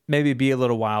to maybe be a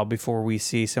little while before we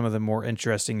see some of the more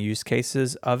interesting use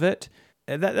cases of it.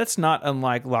 That's not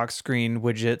unlike lock screen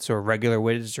widgets or regular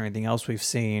widgets or anything else we've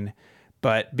seen.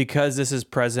 But because this is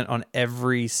present on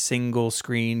every single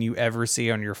screen you ever see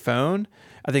on your phone,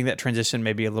 I think that transition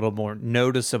may be a little more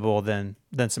noticeable than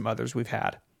some others we've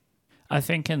had. I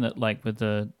think in that, like with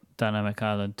the Dynamic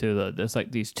Island too, though, there's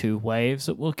like these two waves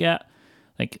that we'll get.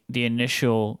 Like the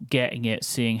initial getting it,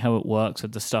 seeing how it works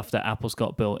with the stuff that Apple's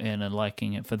got built in and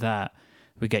liking it for that.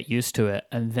 We get used to it.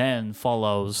 And then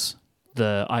follows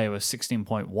the iOS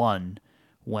 16.1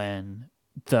 when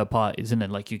third parties, and then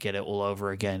like you get it all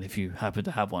over again if you happen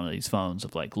to have one of these phones,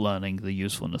 of like learning the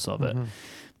usefulness of it.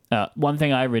 One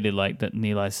thing I really liked that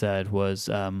Nilay said was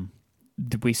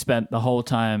he spent the whole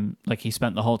time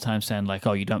saying like,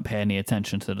 oh, you don't pay any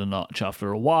attention to the notch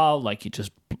after a while, like you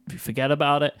just forget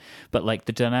about it. But like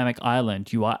the Dynamic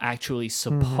Island, you are actually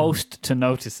supposed to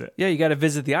notice it. Yeah, you got to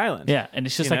visit the island. Yeah, and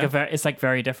it's just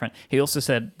very different. He also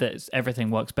said that everything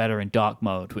works better in dark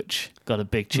mode, which got a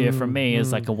big cheer from me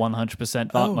as like a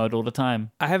 100% dark mode all the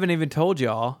time. I haven't even told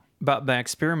y'all about the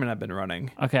experiment I've been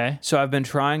running. Okay. So I've been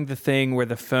trying the thing where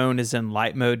the phone is in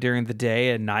light mode during the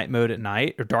day and night mode at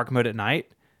night, or dark mode at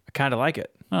night. I kind of like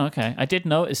it. Oh, okay. I did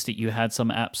notice that you had some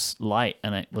apps light,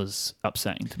 and it was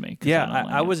upsetting to me. Yeah,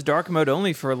 I was dark mode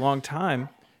only for a long time.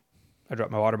 I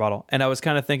dropped my water bottle, and I was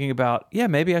kind of thinking about,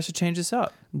 maybe I should change this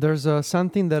up. There's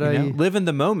something that live in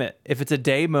the moment. If it's a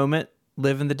day moment,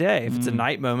 live in the day. If it's a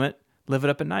night moment, live it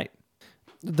up at night.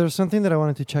 There's something that I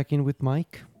wanted to check in with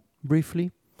Mike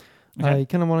briefly. Okay. I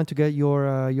kind of wanted to get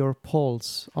your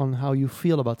pulse on how you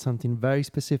feel about something very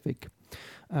specific.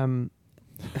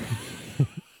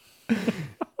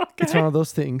 It's one of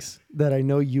those things that I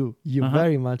know you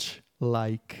very much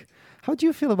like. How do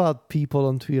you feel about people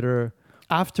on Twitter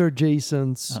after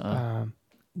Jason's,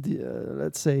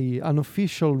 let's say,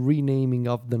 unofficial renaming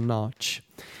of the notch?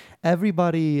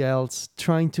 Everybody else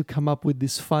trying to come up with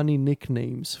these funny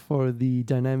nicknames for the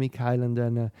Dynamic Island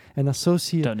and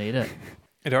associate. Don't need it.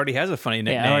 It already has a funny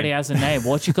nickname. Yeah, it already has a name.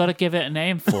 What you got to give it a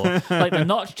name for? Like the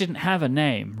notch didn't have a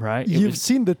name, right? You've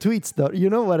seen the tweets, though. You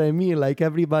know what I mean? Like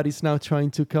everybody's now trying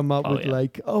to come up with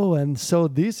like, and so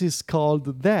this is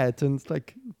called that, and it's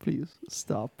like, please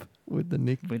stop with the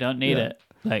nickname. We don't need it.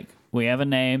 Like we have a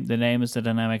name. The name is the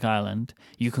Dynamic Island.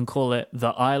 You can call it the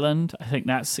Island. I think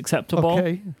that's acceptable.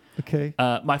 Okay. Okay.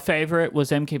 My favorite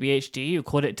was MKBHD, who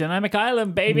called it Dynamic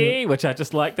Island, baby, which I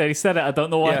just like that he said it. I don't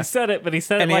know why Yeah. he said it, but he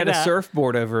said And it he like had that. a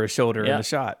surfboard over his shoulder in Yeah. the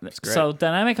shot. That's great. So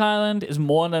Dynamic Island is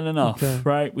more than enough, Okay.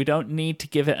 right? We don't need to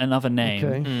give it another name.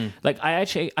 Okay. Like I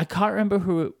can't remember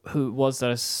who it was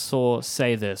that I saw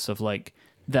say this of like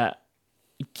that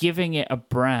giving it a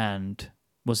brand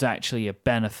was actually a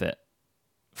benefit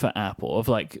for Apple of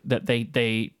like that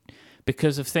they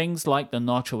because of things like the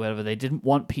notch or whatever, they didn't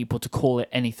want people to call it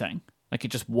anything. Like it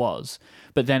just was.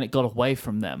 But then it got away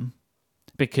from them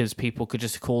because people could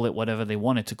just call it whatever they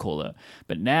wanted to call it.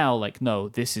 But now, like, no,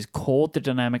 this is called the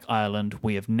Dynamic Island.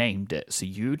 We have named it. So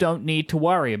you don't need to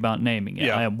worry about naming it.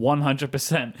 Yeah. I am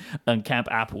 100% on Camp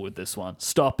Apple with this one.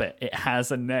 Stop it. It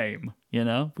has a name. You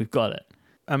know, we've got it.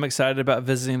 I'm excited about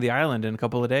visiting the island in a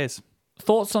couple of days.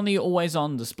 Thoughts on the always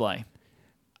on display?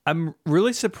 I'm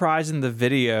really surprised in the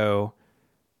video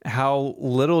how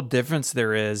little difference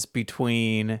there is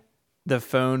between the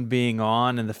phone being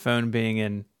on and the phone being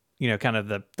in, kind of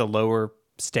the lower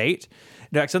state.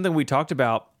 Now, something we talked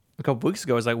about a couple weeks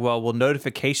ago is like, well, will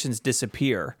notifications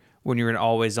disappear when you're in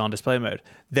always on display mode?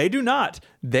 They do not.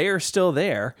 They are still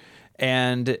there.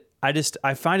 And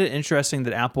I find it interesting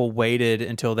that Apple waited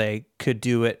until they could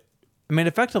do it. I mean,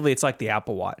 effectively, it's like the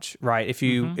Apple Watch, right? If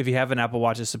you have an Apple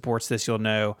Watch that supports this, you'll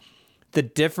know the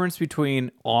difference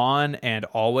between on and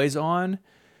always on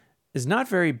is not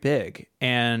very big.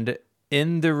 And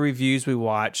in the reviews we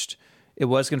watched, it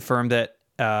was confirmed that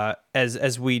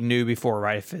as we knew before,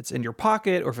 right? If it's in your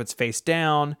pocket or if it's face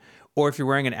down, or if you're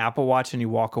wearing an Apple Watch and you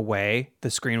walk away,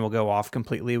 the screen will go off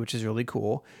completely, which is really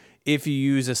cool. If you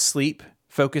use a sleep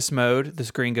focus mode, the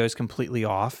screen goes completely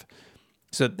off.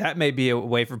 So that may be a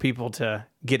way for people to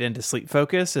get into sleep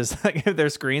focus, is like if their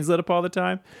screen's lit up all the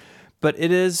time. But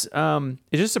it's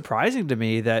just surprising to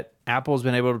me that Apple's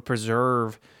been able to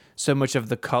preserve so much of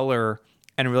the color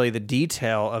and really the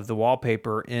detail of the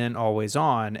wallpaper in Always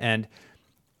On. And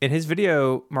in his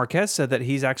video, Marquez said that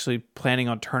he's actually planning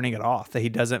on turning it off, that he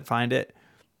doesn't find it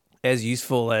as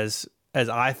useful as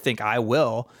I think I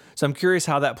will. So I'm curious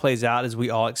how that plays out as we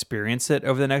all experience it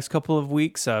over the next couple of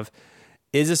weeks of,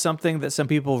 is this something that some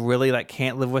people really like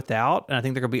can't live without? And I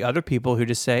think there could be other people who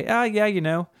just say,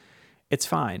 yeah, it's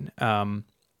fine. In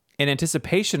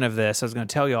anticipation of this, I was going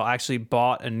to tell you, I actually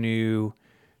bought a new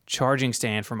charging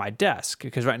stand for my desk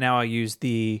because right now I use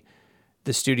the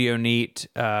Studio Neat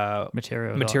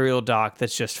material dock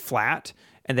that's just flat.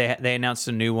 And they announced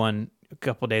a new one a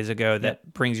couple days ago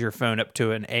that brings your phone up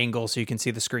to an angle so you can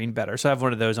see the screen better. So I have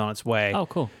one of those on its way. Oh,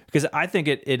 cool. Because I think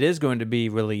it is going to be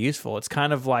really useful. It's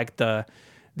kind of like the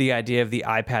idea of the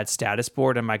iPad status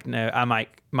board. And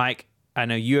Mike, I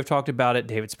know you have talked about it.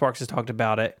 David Sparks has talked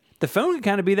about it. The phone can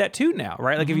kind of be that too now,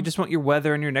 right? Like if you just want your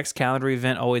weather and your next calendar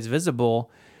event always visible,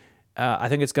 I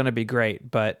think it's going to be great.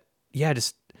 But yeah,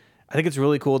 I think it's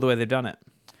really cool the way they've done it.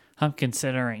 I'm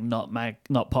considering not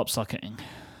pop socketing.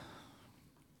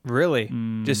 Really?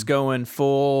 Just going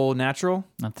full natural?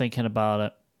 I'm thinking about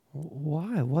it.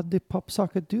 Why? What did Pop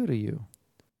Socket do to you?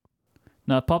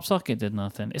 No, pop socket did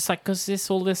nothing. It's like because this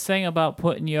all this thing about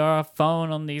putting your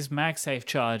phone on these MagSafe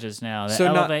chargers now that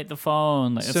elevate the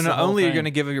phone. Like, so not only are you going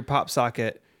to give up your pop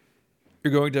socket,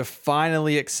 you're going to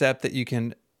finally accept that you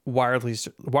can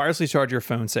wirelessly charge your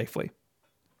phone safely.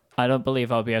 I don't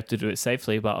believe I'll be able to do it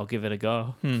safely, but I'll give it a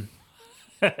go.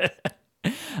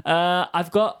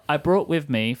 I brought with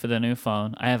me for the new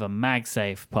phone, I have a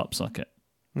MagSafe pop socket.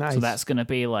 Nice. So that's going to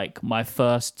be like my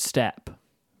first step,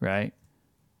 right?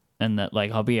 And that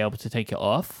like I'll be able to take it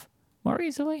off more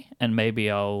easily, and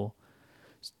maybe I'll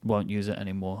won't use it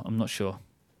anymore. I'm not sure.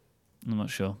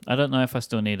 I don't know if I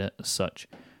still need it as such.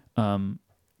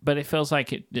 But it feels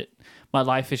like my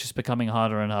life is just becoming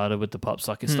harder and harder with the pop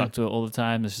socket stuck to it all the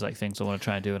time. There's just like things I want to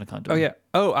try and do and I can't do. Oh yeah.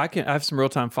 Oh, I have some real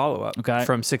time follow up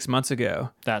from 6 months ago.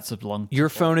 That's a long. Your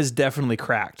phone is definitely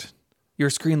cracked.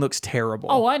 Your screen looks terrible.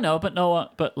 Oh, I know, but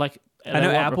like I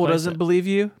know Apple doesn't believe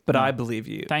you, but I believe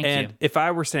you. Thank you. And if I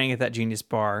were staying at that Genius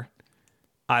Bar,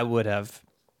 I would have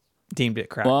deemed it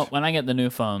cracked. Well, when I get the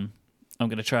new phone, I'm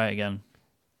going to try it again.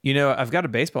 I've got a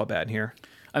baseball bat in here.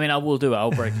 I mean, I will do it. I'll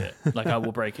break it. Like, I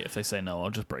will break it. If they say no, I'll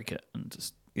just break it and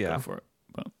just go for it.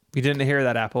 But You didn't hear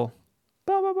that, Apple.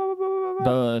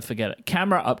 But forget it.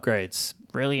 Camera upgrades.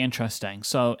 Really interesting.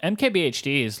 So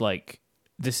MKBHD is like,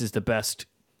 this is the best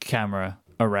camera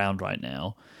around right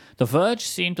now. The Verge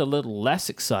seemed a little less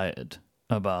excited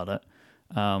about it.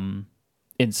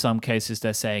 In some cases,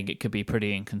 they're saying it could be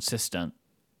pretty inconsistent,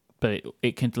 but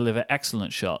it can deliver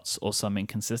excellent shots or some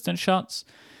inconsistent shots.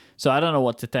 So I don't know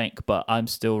what to think, but I'm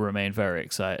still remain very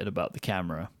excited about the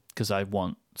camera because I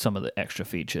want some of the extra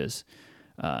features.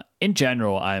 In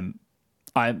general, I'm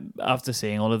After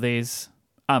seeing all of these,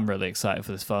 I'm really excited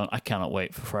for this phone. I cannot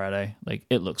wait for Friday. Like,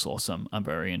 it looks awesome. I'm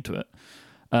very into it.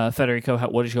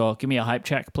 Federico, give me a hype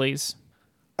check, please.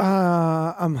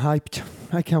 I'm hyped.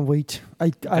 I can't wait.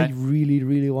 I really,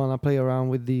 really want to play around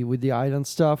with the island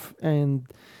stuff, and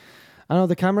I know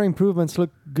the camera improvements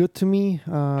look good to me.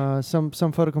 Some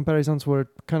photo comparisons were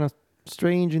kind of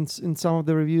strange in some of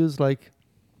the reviews, like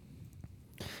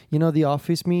the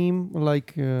Office meme,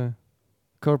 like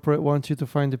corporate wants you to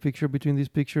find the picture between this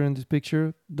picture and this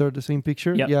picture. They're the same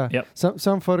picture. Yep.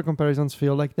 Some photo comparisons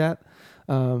feel like that.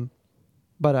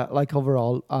 But like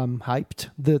overall, I'm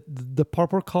hyped. The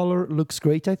purple color looks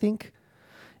great, I think.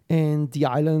 And the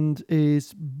island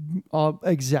is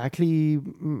exactly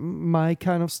my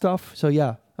kind of stuff. So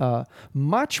yeah,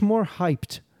 much more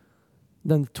hyped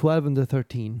than the 12 and the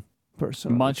 13,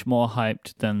 personally. Much more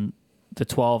hyped than the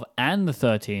 12 and the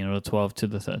 13, or the 12 to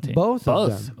the 13? Both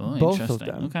of them. Oh, Both interesting.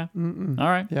 of them. Okay. Mm-mm. All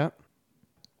right. Yeah.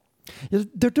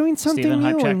 They're doing something Steven,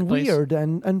 hype new check, and please. weird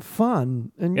and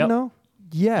fun. And,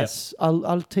 yes,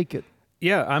 I'll take it.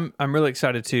 Yeah, I'm really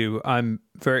excited too. I'm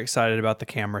very excited about the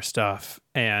camera stuff,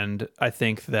 and I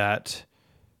think that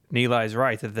Nilai's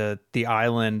right that the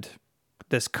island,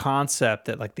 this concept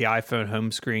that like the iPhone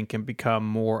home screen can become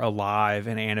more alive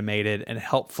and animated and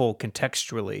helpful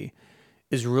contextually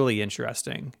is really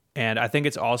interesting. And I think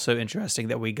it's also interesting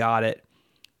that we got it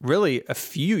really a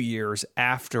few years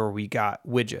after we got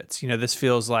widgets. This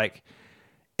feels like,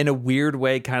 in a weird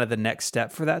way, kind of the next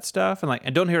step for that stuff.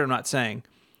 And don't hear what I'm not saying.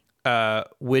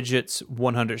 Widgets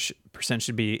 100%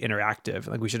 should be interactive.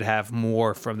 Like, we should have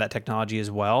more from that technology as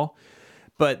well.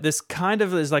 But this kind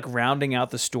of is like rounding out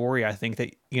the story. I think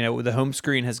that, the home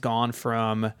screen has gone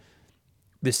from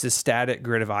this static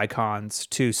grid of icons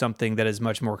to something that is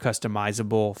much more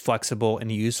customizable, flexible,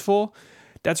 and useful.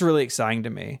 That's really exciting to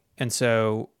me. And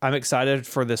so I'm excited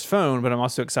for this phone, but I'm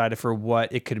also excited for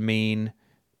what it could mean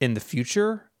in the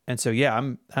future. And so, yeah,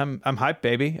 I'm hyped,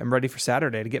 baby. I'm ready for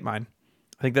Saturday to get mine.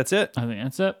 I think that's it. I think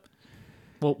that's it.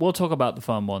 We'll talk about the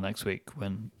phone more next week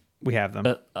when we have them.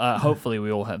 But hopefully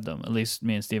we all have them. At least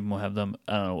me and Steven will have them.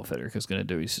 I don't know what Federico's going to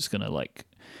do. He's just going to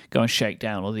go and shake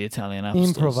down all the Italian apple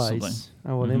stores or something. Improvise.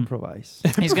 I will improvise.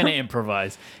 He's going to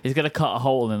improvise. He's going to cut a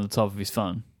hole in the top of his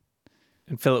phone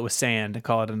and fill it with sand and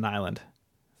call it an island.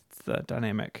 It's the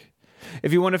dynamic.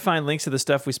 If you want to find links to the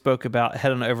stuff we spoke about,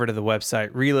 head on over to the website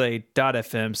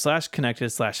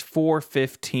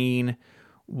relay.fm/connected/415.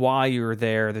 While you're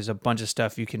there, there's a bunch of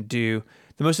stuff you can do.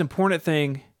 The most important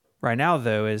thing right now,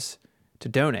 though, is to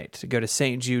donate, to go to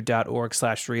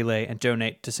stjude.org/relay and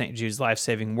donate to St. Jude's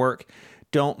life-saving work.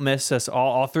 Don't miss us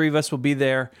all. All three of us will be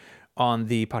there on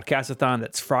the podcastathon.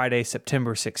 That's Friday,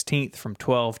 September 16th from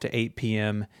 12 to 8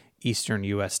 p.m. Eastern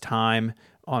U.S. time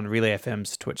on Relay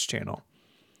FM's Twitch channel.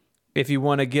 If you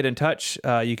want to get in touch,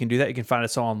 you can do that. You can find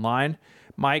us all online.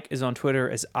 Mike is on Twitter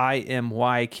as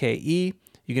IMYKE.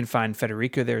 You can find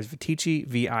Federico there as Viticci,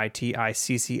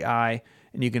 VITICCI,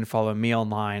 and you can follow me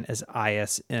online as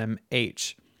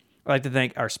ISMH. I'd like to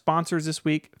thank our sponsors this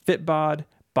week, Fitbod,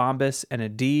 Bombas, and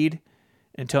Indeed.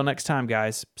 Until next time,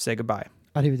 guys, say goodbye.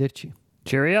 Arrivederci.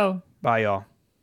 Cheerio. Bye, y'all.